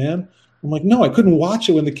become a fan?" I'm like, "No, I couldn't watch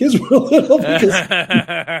it when the kids were little because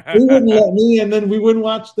they wouldn't let me, and then we wouldn't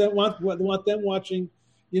watch them. Want them watching,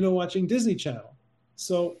 watching Disney Channel."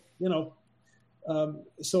 So I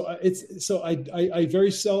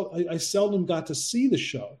seldom got to see the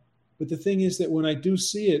show. But the thing is that when I do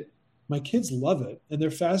see it, my kids love it and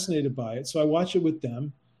they're fascinated by it. So I watch it with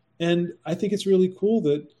them, and I think it's really cool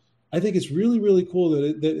that. I think it's really, really cool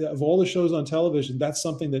that of all the shows on television, that's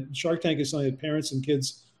something that Shark Tank is something that parents and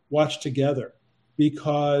kids watch together,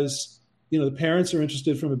 because the parents are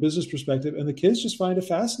interested from a business perspective, and the kids just find it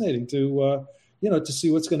fascinating to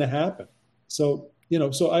see what's going to happen. So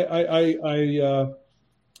I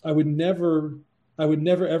would never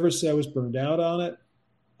ever say I was burned out on it.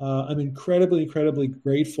 I'm incredibly, incredibly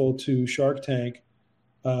grateful to Shark Tank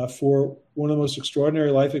for one of the most extraordinary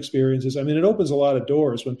life experiences. I mean, it opens a lot of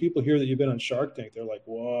doors. When people hear that you've been on Shark Tank, they're like,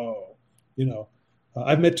 "Whoa!"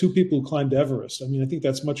 I've met 2 people who climbed Everest. I mean, I think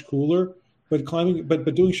that's much cooler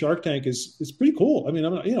but doing Shark Tank is pretty cool. I mean,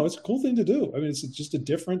 it's a cool thing to do. I mean, it's just a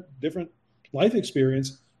different life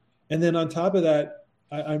experience. And then on top of that,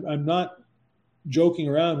 I'm not joking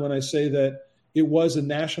around when I say that it was a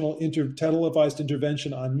national televised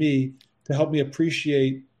intervention on me to help me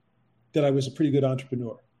appreciate that I was a pretty good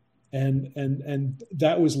entrepreneur. And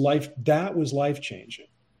that was life changing.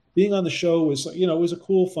 Being on the show was, was a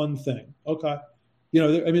cool, fun thing. Okay.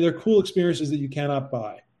 There are cool experiences that you cannot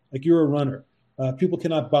buy. Like, you're a runner. People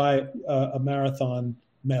cannot buy a marathon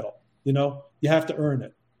medal. You have to earn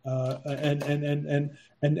it.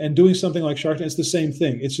 And doing something like Shark Tank, it's the same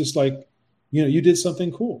thing. It's just like, you did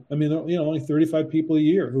something cool. I mean, only 35 people a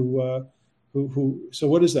year who, so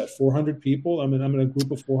what is that? 400 people? I mean, I'm in a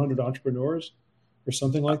group of 400 entrepreneurs or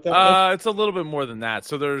something like that. It's a little bit more than that.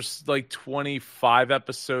 So there's like 25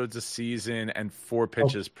 episodes a season and 4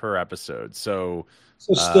 pitches per episode. So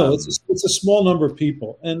still, it's a small number of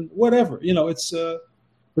people, and whatever,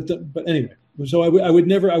 but anyway. So I would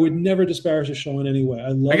never disparage a show in any way.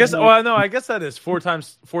 I guess that is 4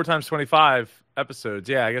 times 25 episodes.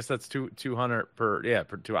 Yeah, I guess that's 200 per. Yeah,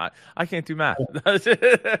 per 2. I can't do math.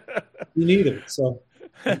 Me neither. So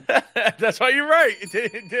that's why you're right.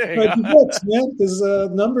 Man, because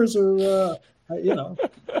numbers are,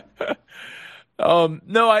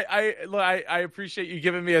 No, I appreciate you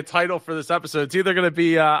giving me a title for this episode. It's either going to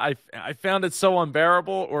be I found it so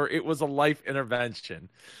unbearable, or it was a life intervention.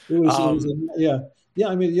 It was yeah.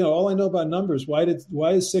 I mean, all I know about numbers. Why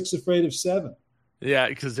is 6 afraid of 7? Yeah,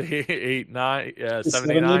 because 8, 9,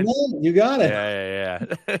 7, 8, 9. You got it. Yeah.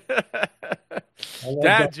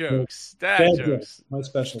 Dad jokes. My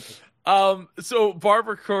specialty. So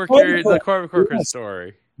Barbara Corcoran, the Barbara Corcoran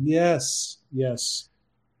story. Yes.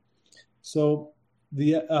 So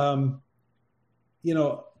I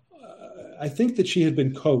think that she had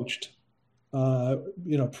been coached,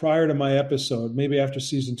 prior to my episode, maybe after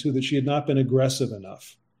season 2, that she had not been aggressive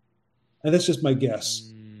enough. And that's just my guess.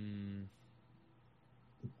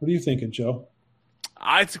 What are you thinking, Joe?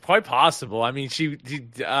 It's quite possible. I mean,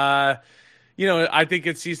 I think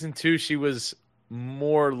in season 2 she was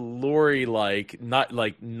more Lori-like, not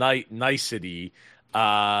like nicety,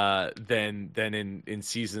 than in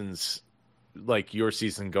seasons like your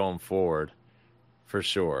season going forward, for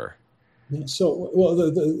sure. Yeah, so, well,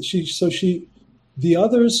 the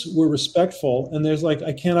others were respectful, and there's like,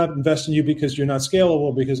 I cannot invest in you because you're not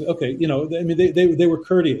scalable. Because they were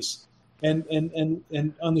courteous, and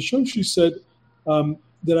on the show she said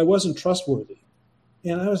that I wasn't trustworthy,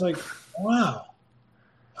 and I was like, wow,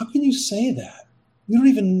 how can you say that? You don't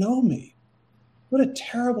even know me. What a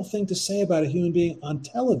terrible thing to say about a human being on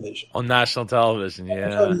television. On national television,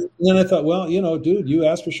 yeah. And then I thought, well, dude, you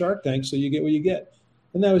asked for Shark Tank, so you get what you get.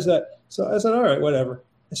 And that was that. So I said, all right, whatever.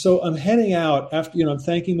 So I'm heading out after, I'm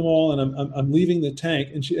thanking them all, and I'm leaving the tank.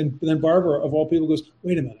 And then Barbara, of all people, goes,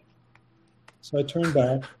 wait a minute. So I turned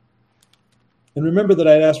back and remember that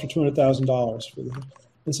I'd asked for $200,000 for them.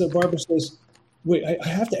 And so Barbara says, wait, I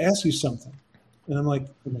have to ask you something. And I'm like,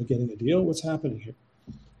 am I getting a deal? What's happening here?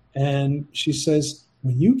 And she says,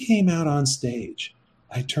 when you came out on stage,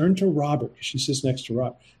 I turned to Robert, because she sits next to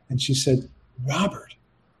Robert, and she said, Robert.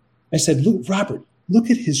 I said, look, Robert, look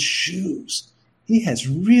at his shoes. He has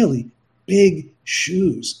really big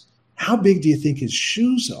shoes. How big do you think his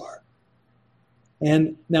shoes are?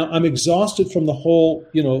 And now I'm exhausted from the whole,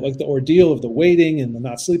 like the ordeal of the waiting and the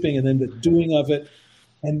not sleeping and then the doing of it.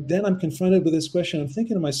 And then I'm confronted with this question. I'm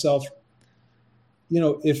thinking to myself,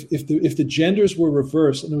 if the genders were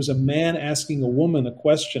reversed and there was a man asking a woman a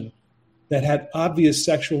question that had obvious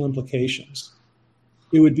sexual implications,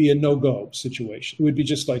 it would be a no-go situation. It would be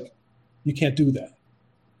just like, you can't do that.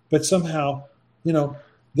 But somehow,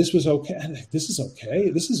 this was okay. This is okay.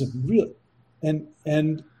 This is a real, and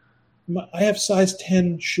I have size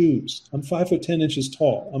 10 shoes. I'm 5 foot 10 inches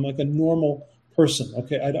tall. I'm like a normal person.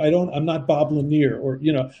 Okay. I'm not Bob Lanier or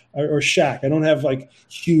Shaq. I don't have like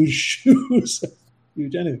huge shoes.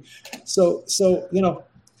 Huge anything. So,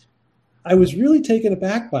 I was really taken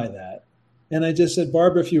aback by that. And I just said,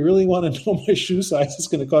 Barbara, if you really want to know my shoe size, it's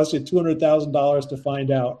going to cost you $200,000 to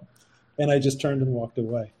find out. And I just turned and walked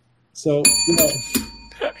away. So,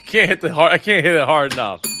 I can't hit it hard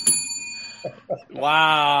enough.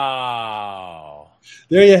 Wow.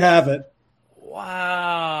 There you have it.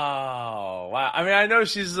 Wow. I mean, I know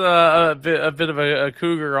she's a bit of a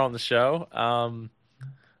cougar on the show.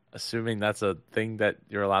 Assuming that's a thing that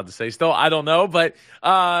you're allowed to say still. I don't know, but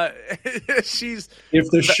she's... If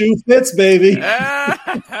the shoe fits, baby.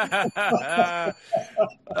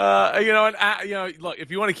 Look,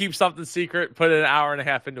 if you want to keep something secret, put an hour and a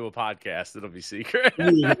half into a podcast. It'll be secret.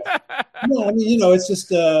 No, I mean, it's just,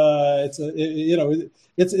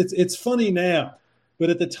 it's funny now, but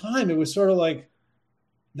at the time it was sort of like,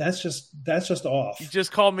 that's just off. You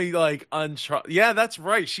just called me like Yeah, that's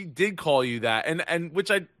right. She did call you that, and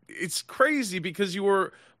it's crazy because you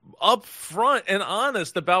were upfront and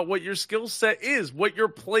honest about what your skill set is, what your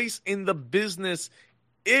place in the business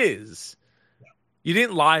is. Yeah. You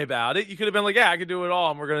didn't lie about it. You could have been like, "Yeah, I can do it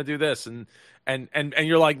all, and we're going to do this," and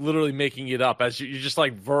you're like literally making it up as you're just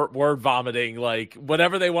like word vomiting, like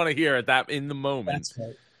whatever they want to hear at that in the moment. That's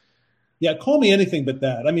right. Yeah, call me anything but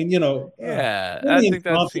that. I mean, yeah, I think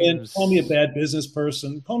that seems... Call me a bad business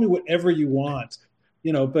person. Call me whatever you want,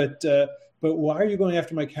 But why are you going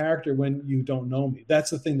after my character when you don't know me?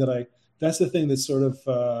 That's the thing that sort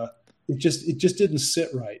of it just didn't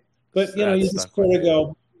sit right. But you just sort of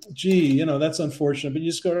go, gee, that's unfortunate. But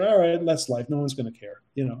you just go, all right, that's life. No one's going to care.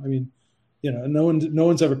 No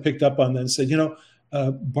one's ever picked up on that and said,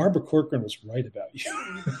 Barbara Corcoran was right about you.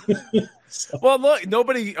 So. Well, look,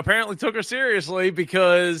 nobody apparently took her seriously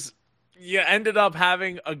because you ended up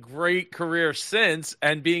having a great career since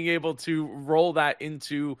and being able to roll that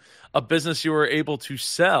into a business you were able to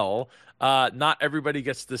sell. Not everybody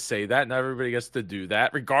gets to say that. Not everybody gets to do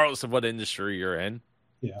that, regardless of what industry you're in.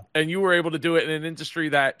 Yeah. And you were able to do it in an industry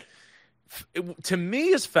that, to me,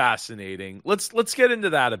 is fascinating. Let's get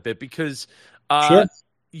into that a bit because sure.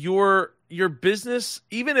 your business,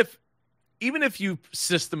 even if you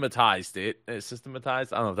systematized it, I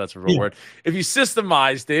don't know if that's a real word. If you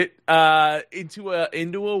systemized it into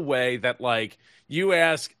a way that like you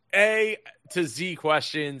ask A to Z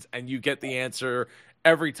questions and you get the answer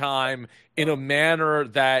every time in a manner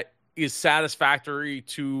that is satisfactory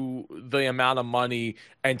to the amount of money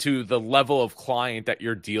and to the level of client that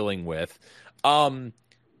you're dealing with.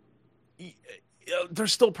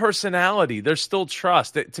 There's still personality. There's still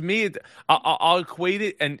trust. To me, I'll equate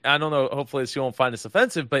it, and I don't know, hopefully you won't find this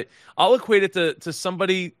offensive, but I'll equate it to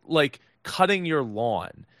somebody like cutting your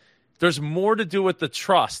lawn. There's more to do with the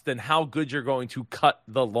trust than how good you're going to cut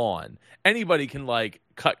the lawn. Anybody can like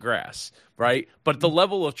cut grass, right? But the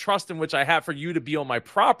level of trust in which I have for you to be on my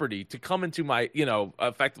property, to come into my,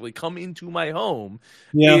 effectively come into my home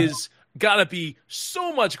is got to be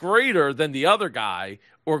so much greater than the other guy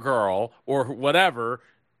or girl or whatever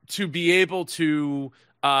to be able to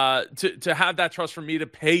have that trust for me to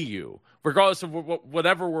pay you, regardless of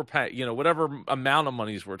whatever we're paying, whatever amount of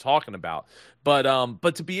monies we're talking about. But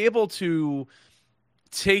to be able to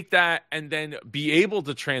take that and then be able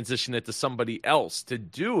to transition it to somebody else to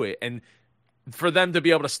do it, and for them to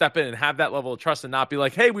be able to step in and have that level of trust and not be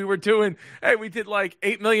like, hey, we did like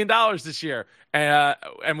 $8 million this year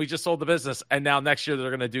and we just sold the business. And now next year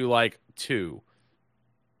they're going to do like 2.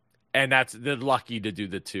 And they're lucky to do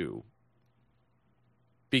the 2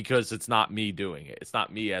 because it's not me doing it. It's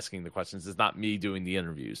not me asking the questions. It's not me doing the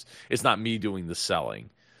interviews. It's not me doing the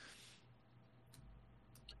selling.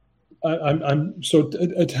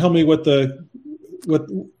 Tell me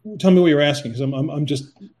tell me what you're asking, because I'm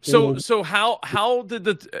just so how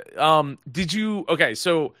did how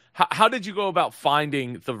did you go about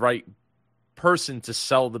finding the right person to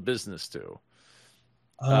sell the business to?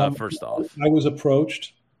 First off, I was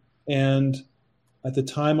approached, and at the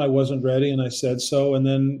time I wasn't ready, and I said so, and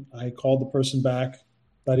then I called the person back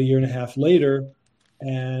about a year and a half later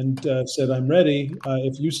and said, I'm ready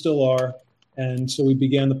if you still are. And so we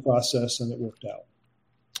began the process, and it worked out.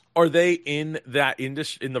 Are they in that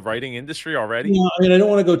industry, in the writing industry already? Yeah, I mean, I don't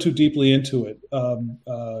want to go too deeply into it. But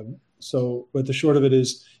the short of it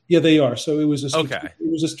is, yeah, they are. So it was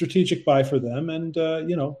a strategic buy for them, and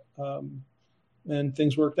and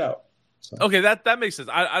things worked out. So. Okay, that makes sense.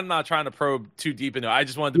 I'm not trying to probe too deep into it. I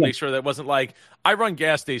just wanted to make sure that it wasn't like, I run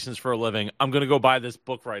gas stations for a living, I'm going to go buy this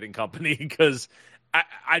book writing company because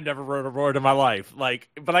I never wrote a word in my life. Like,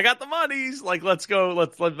 but I got the monies. Like, let's go.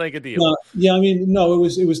 Let's make a deal. Yeah, I mean, no, it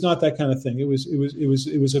was not that kind of thing. It was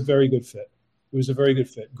a very good fit. It was a very good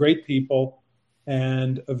fit. Great people,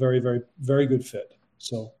 and a very, very, very good fit.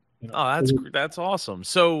 So, that's awesome.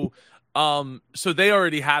 So they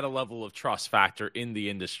already had a level of trust factor in the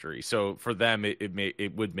industry. So for them,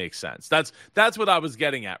 it would make sense. That's what I was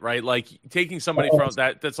getting at, right? Like taking somebody from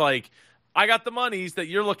that's like, I got the monies that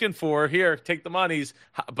you're looking for. Here, take the monies.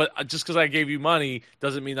 But just because I gave you money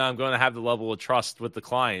doesn't mean that I'm going to have the level of trust with the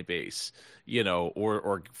client base,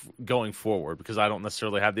 or going forward, because I don't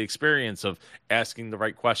necessarily have the experience of asking the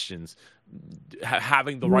right questions,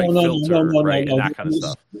 having the right filter, right, and that kind of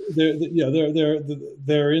stuff.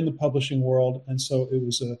 They're in the publishing world, and so it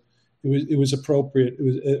was appropriate. It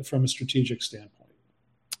was from a strategic standpoint.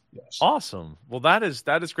 Yes. Awesome. Well, that is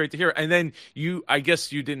great to hear. And then I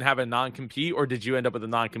guess you didn't have a non-compete, or did you end up with a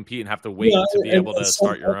non-compete and have to wait to be able to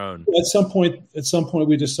start your own? At some point,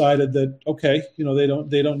 we decided that, okay,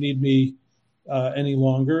 they don't need me any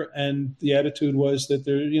longer, and the attitude was that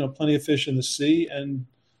there, plenty of fish in the sea, and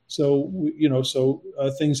so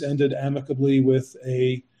things ended amicably with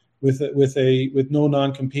no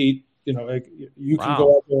non-compete. You can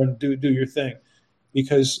go out there and do your thing,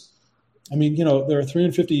 because there are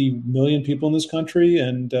 350 million people in this country,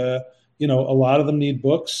 and a lot of them need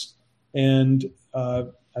books, and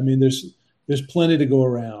there's plenty to go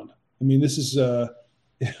around. This is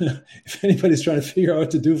if anybody's trying to figure out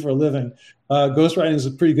what to do for a living, ghostwriting is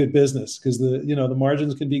a pretty good business, because the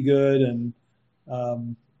margins can be good, and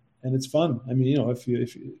it's fun.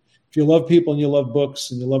 If you love people and you love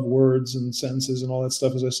books and you love words and sentences and all that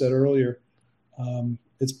stuff, as I said earlier,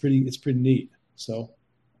 it's pretty neat. So,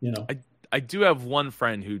 I do have one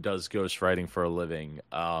friend who does ghostwriting for a living.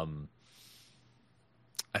 I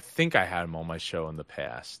think I had him on my show in the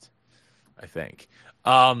past. I think.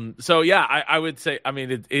 So yeah, I would say,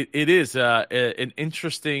 it is an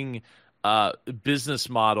interesting business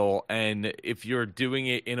model, and if you're doing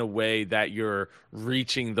it in a way that you're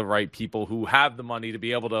reaching the right people who have the money to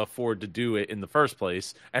be able to afford to do it in the first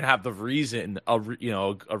place, and have the reason, a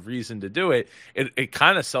reason to do it, it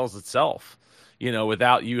kind of sells itself.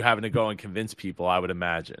 Without you having to go and convince people, I would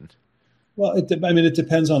imagine. Well, it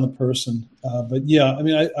depends on the person. But yeah,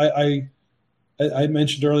 I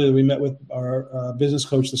mentioned earlier that we met with our business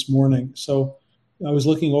coach this morning. So I was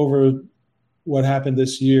looking over what happened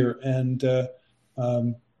this year, and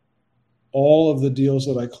all of the deals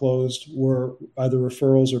that I closed were either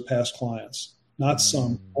referrals or past clients. Not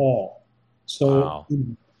some, all. So,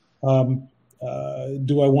 wow.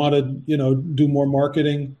 Do I want to, do more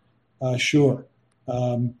marketing? Sure.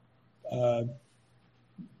 The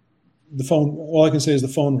phone, all I can say is the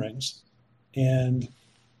phone rings, and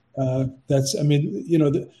that's,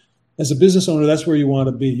 as a business owner, that's where you want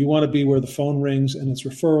to be. You want to be where the phone rings and it's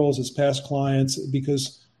referrals, it's past clients,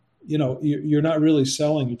 because, you're not really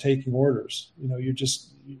selling, you're taking orders. They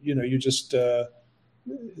just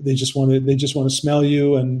want to smell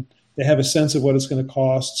you, and they have a sense of what it's going to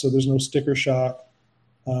cost. So there's no sticker shock.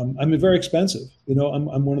 I'm very expensive.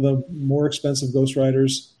 I'm one of the more expensive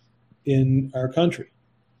ghostwriters in our country.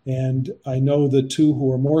 And I know the two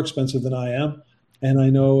who are more expensive than I am, and I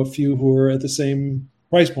know a few who are at the same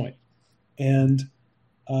price point. And,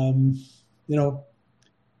 I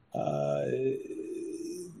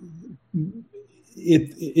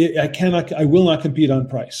will not compete on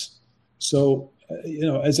price. So,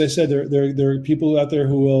 as I said, there are people out there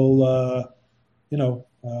who will,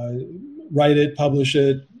 write it, publish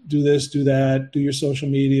it, do this, do that, do your social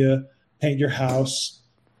media, paint your house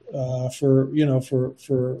for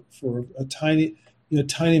a tiny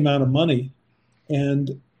amount of money.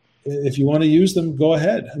 And if you want to use them, go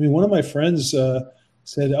ahead. One of my friends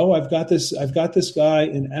said, "Oh, I've got this guy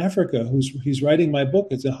in Africa he's writing my book.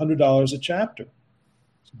 It's $100 a chapter."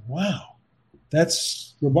 Said, wow,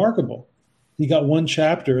 that's remarkable. He got one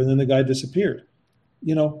chapter and then the guy disappeared.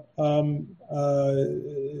 You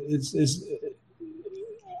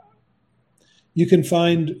can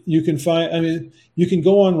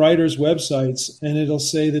go on writers' websites and it'll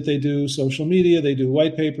say that they do social media, they do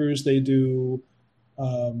white papers, they do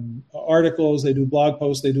articles, they do blog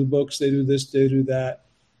posts, they do books, they do this, they do that.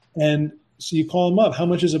 And so you call them up. How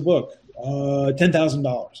much is a book?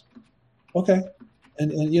 $10,000. Okay.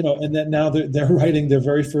 And then now they're writing their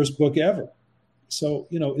very first book ever. So,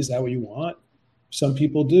 is that what you want? Some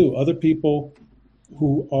people do. Other people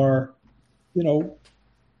who are,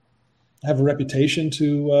 have a reputation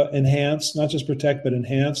to enhance, not just protect, but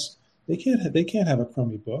enhance. They can't have a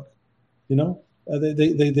crummy book.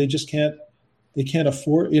 They just can't. They can't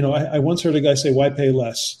afford. I once heard a guy say, "Why pay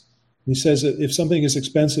less?" He says that if something is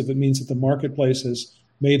expensive, it means that the marketplace has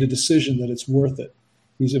made a decision that it's worth it.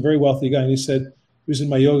 He's a very wealthy guy, and he said, he was in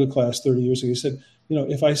my yoga class 30 years ago. He said,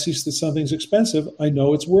 if I see that something's expensive, I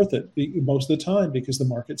know it's worth it most of the time because the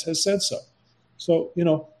market has said so. So,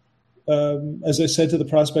 as I said to the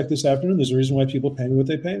prospect this afternoon, there's a reason why people pay me what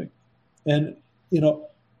they pay me. And,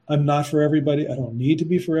 I'm not for everybody. I don't need to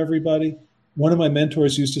be for everybody. One of my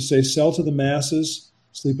mentors used to say, sell to the masses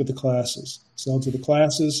sleep with the classes. Sell to the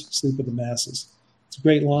classes, sleep with the masses. It's a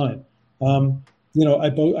great line.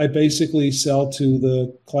 I basically sell to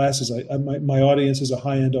the classes. My audience is a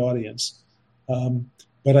high-end audience,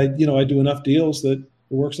 but I do enough deals that it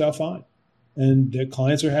works out fine, and the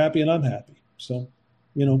clients are happy and I'm happy. So,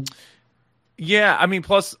 Yeah, I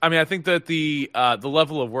think that the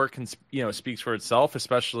level of work speaks for itself,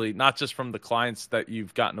 especially not just from the clients that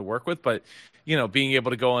you've gotten to work with, but being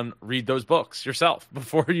able to go and read those books yourself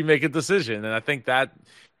before you make a decision. And I think that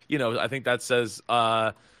says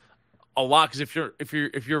a lot, because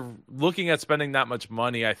if you're looking at spending that much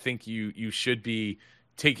money, I think you should be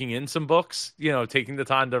taking in some books, taking the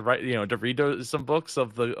time to write, to read some books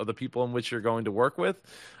of the people in which you're going to work with,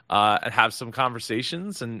 and have some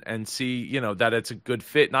conversations and see, that it's a good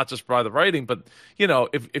fit, not just by the writing, but,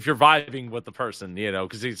 if you're vibing with the person,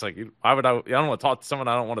 because he's like, why would I don't want to talk to someone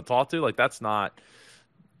I don't want to talk to. Like, that's not,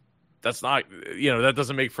 that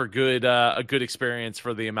doesn't make for a good experience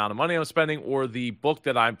for the amount of money I'm spending, or the book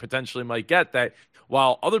that I potentially might get, that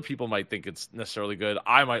while other people might think it's necessarily good,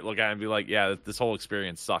 I might look at it and be like, yeah, this whole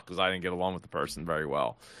experience sucked because I didn't get along with the person very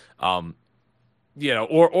well. Or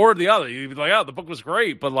the other, you'd be like, oh, the book was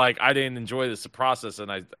great, but like, I didn't enjoy this process. And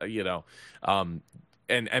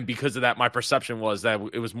and because of that, my perception was that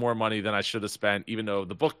it was more money than I should have spent, even though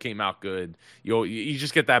the book came out good. You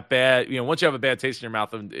just get that bad, once you have a bad taste in your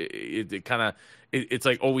mouth, and it's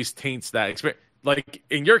like always taints that experience. Like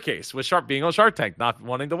in your case with being on Shark Tank, not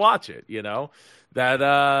wanting to watch it, that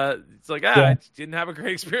it's like, I didn't have a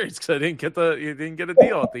great experience because you didn't get a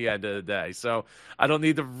deal at the end of the day. So I don't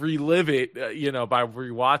need to relive it, by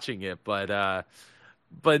rewatching it.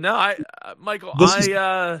 But no, Michael,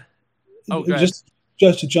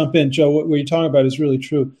 just to jump in, Joe, what you're talking about is really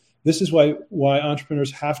true. This is why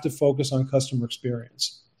entrepreneurs have to focus on customer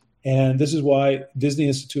experience. And this is why Disney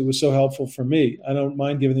Institute was so helpful for me. I don't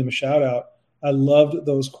mind giving them a shout out. I loved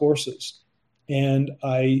those courses, and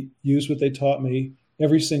I used what they taught me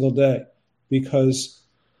every single day, because,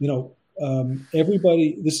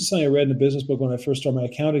 everybody, this is something I read in a business book when I first started. My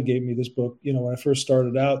accountant gave me this book, when I first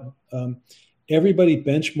started out. Everybody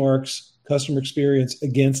benchmarks customer experience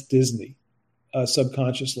against Disney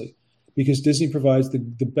subconsciously, because Disney provides the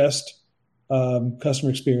best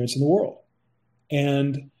customer experience in the world.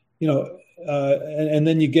 And, and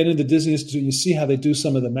then you get into Disney Institute, you see how they do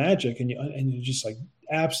some of the magic, and you're just like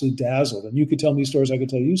absolutely dazzled. And you could tell me stories, I could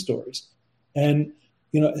tell you stories. And,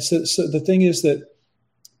 so the thing is that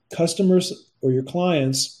customers or your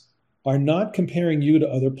clients are not comparing you to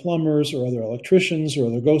other plumbers or other electricians or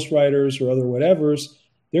other ghostwriters or other whatevers.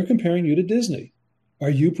 They're comparing you to Disney. Are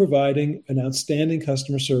you providing an outstanding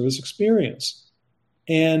customer service experience?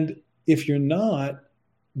 And if you're not,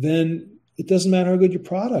 then it doesn't matter how good your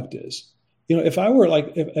product is. If I were I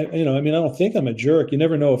don't think I'm a jerk. You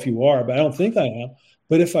never know if you are, but I don't think I am.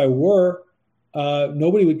 But if I were,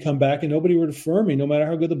 nobody would come back and nobody would refer me, no matter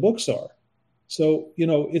how good the books are. So,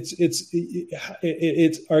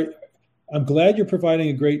 I'm glad you're providing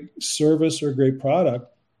a great service or a great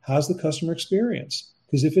product. How's the customer experience?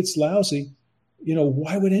 Because if it's lousy,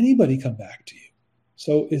 why would anybody come back to you?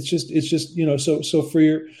 So it's just, so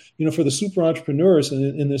for for the super entrepreneurs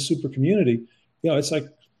in this super community, it's like,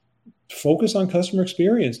 focus on customer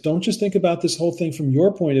experience. Don't just think about this whole thing from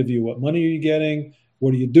your point of view. What money are you getting?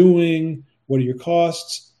 What are you doing? What are your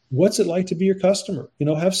costs? What's it like to be your customer?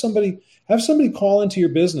 Have somebody call into your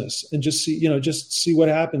business and just see what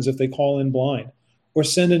happens if they call in blind, or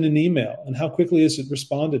send in an email, and how quickly is it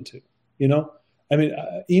responded to?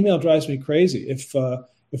 Email drives me crazy.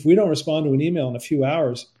 If we don't respond to an email in a few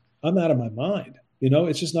hours, I'm out of my mind.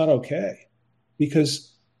 It's just not okay, because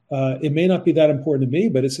it may not be that important to me,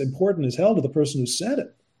 but it's important as hell to the person who said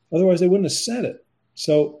it. Otherwise, they wouldn't have said it.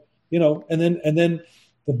 So, and then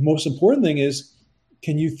the most important thing is,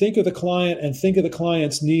 can you think of the client and think of the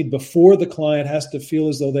client's need before the client has to feel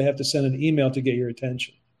as though they have to send an email to get your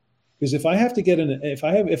attention? Because if I get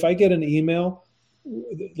an email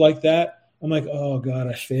like that, I'm like, oh God,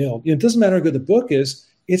 I failed. It doesn't matter how good the book is.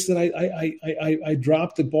 It's that I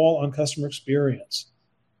dropped the ball on customer experience,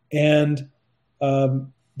 and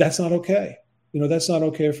that's not okay. That's not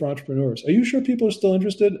okay for entrepreneurs. Are you sure people are still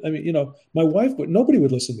interested? My wife nobody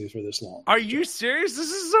would listen to me for this long. Are you serious? This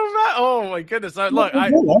is so bad. Oh my goodness. I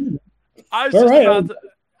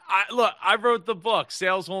wrote the book,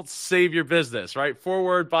 Sales Won't Save Your Business, right?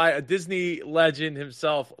 Foreword by a Disney legend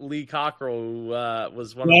himself, Lee Cockrell, who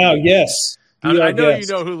was one of the... Yes. I know you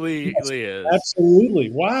know who Lee is. Absolutely.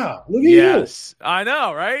 Wow. Look at you. Yes. I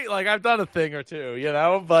know, right? Like, I've done a thing or two,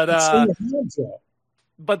 but...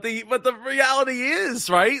 But the reality is,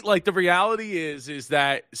 right? Like the reality is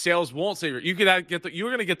that sales won't save you. You're going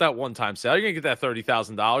to get that one-time sale. You're going to get that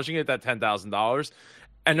 $30,000. You're going to get that $10,000,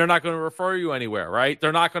 and they're not going to refer you anywhere, right?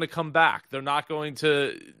 They're not going to come back. They're not going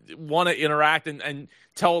to want to interact and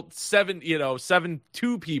tell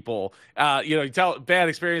two people. You tell bad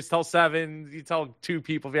experience, tell seven. You tell two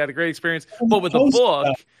people if you had a great experience. But with the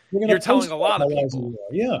book, you're telling a lot of people.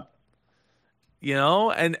 Yeah.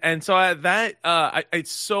 And so that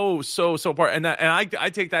it's so important, and I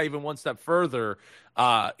take that even one step further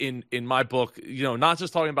in my book. Not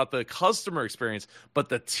just talking about the customer experience, but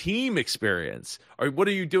the team experience. Or what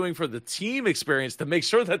are you doing for the team experience to make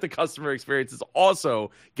sure that the customer experience is also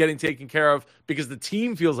getting taken care of, because the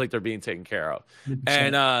team feels like they're being taken care of. 100%.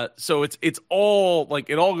 And so it's all like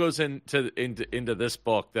it all goes into this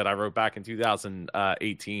book that I wrote back in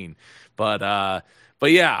 2018. But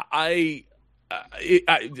yeah,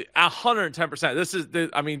 110%. This is,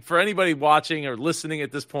 for anybody watching or listening at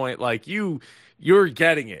this point, like you're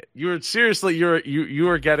getting it. You're seriously, you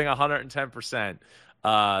are getting 110%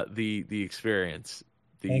 the experience,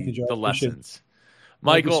 Thank you, Joe. the lessons.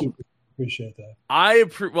 Michael, appreciate that. I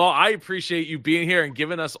appreciate you being here and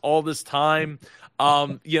giving us all this time.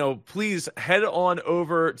 Please head on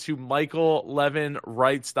over to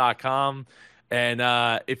michaellevinwrites.com,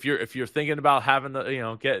 and if you're thinking about having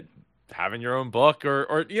having your own book,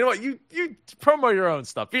 or you know what, you promote your own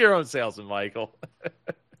stuff, be your own salesman, Michael.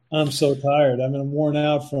 I'm so tired. I'm worn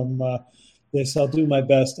out from this. I'll do my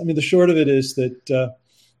best. The short of it is that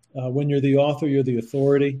when you're the author, you're the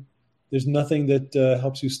authority. There's nothing that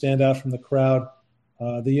helps you stand out from the crowd.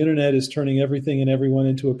 The internet is turning everything and everyone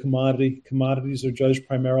into a commodity. Commodities are judged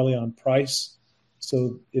primarily on price.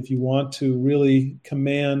 So if you want to really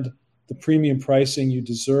command the premium pricing you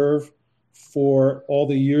deserve for all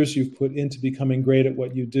the years you've put into becoming great at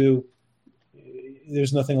what you do,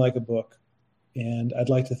 there's nothing like a book. And I'd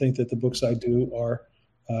like to think that the books I do are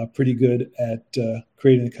pretty good at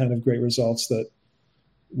creating the kind of great results that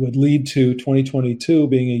would lead to 2022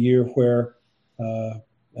 being a year where,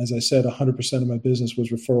 as I said, 100% of my business was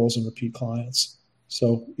referrals and repeat clients.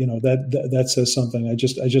 So, that says something. I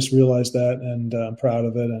just realized that, and I'm proud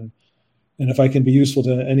of it. And if I can be useful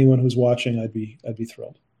to anyone who's watching, I'd be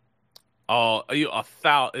thrilled. Oh,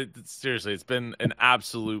 seriously, it's been an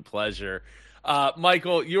absolute pleasure.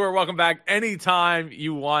 Michael, you are welcome back anytime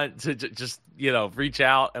you want to just, reach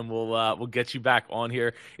out, and we'll get you back on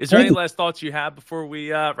here. Is there any last thoughts you have before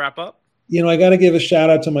we wrap up? I got to give a shout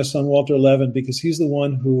out to my son, Walter Levin, because he's the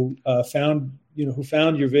one who found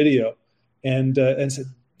your video and said,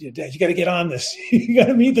 Dad, you got to get on this. You got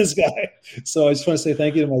to meet this guy. So I just want to say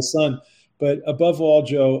thank you to my son. But above all,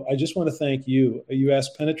 Joe, I just want to thank you. You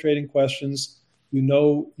ask penetrating questions. You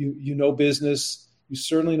know business. You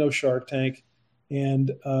certainly know Shark Tank.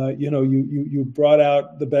 And, you brought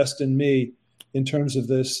out the best in me in terms of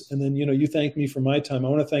this. And then, you thanked me for my time. I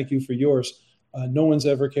want to thank you for yours. No one's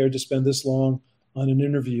ever cared to spend this long on an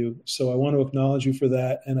interview. So I want to acknowledge you for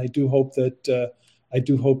that. And I do hope that the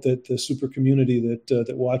super community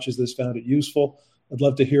that watches this found it useful. I'd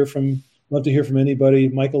love to hear from anybody.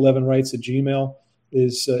 michaellevinwrites@gmail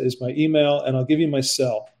is my email, and I'll give you my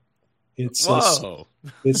cell. It's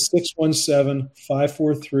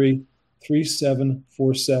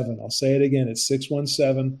 617-543-3747. I'll say it again. It's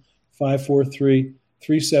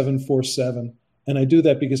 617-543-3747. And I do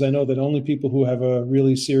that because I know that only people who have a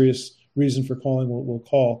really serious reason for calling will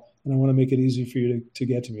call, and I want to make it easy for you to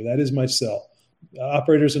get to me. That is my cell.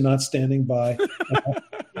 Operators are not standing by.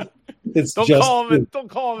 Don't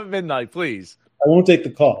call them at midnight, please. I won't take the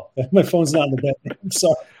call. My phone's not in the bed. I'm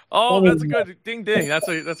sorry. Oh, that's a good ding ding. That's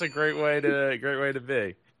a great way to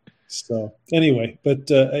be. So anyway, but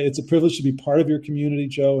it's a privilege to be part of your community,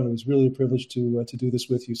 Joe, and it was really a privilege to do this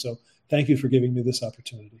with you. So thank you for giving me this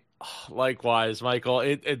opportunity. Likewise, Michael.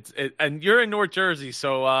 And you're in North Jersey,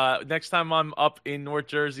 so next time I'm up in North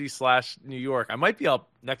Jersey / New York, I might be up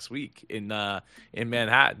next week in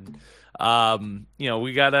Manhattan.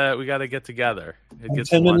 We gotta get together. I'm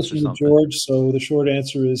 10 minutes from George, so the short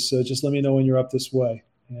answer is just let me know when you're up this way.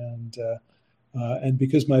 And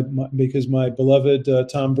because my beloved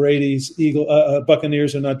Tom Brady's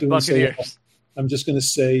Buccaneers are not doing so well, I'm just going to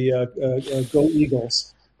say go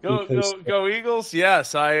Eagles. Go Eagles!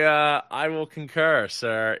 Yes, I will concur,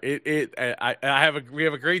 sir. We have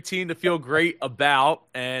a great team to feel great about,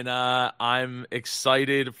 and I'm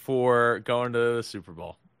excited for going to the Super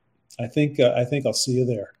Bowl. I think I'll see you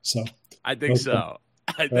there. So I think so.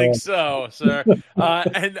 I think so, sir.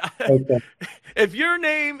 And Okay. if your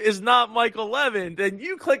name is not Michael Levin, then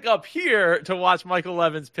you click up here to watch Michael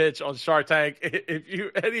Levin's pitch on Shark Tank. If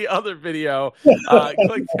you any other video,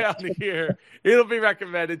 click down here. It'll be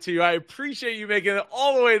recommended to you. I appreciate you making it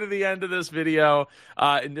all the way to the end of this video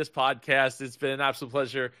in this podcast. It's been an absolute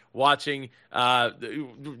pleasure watching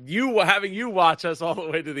having you watch us all the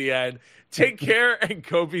way to the end. Take care and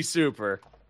go be super.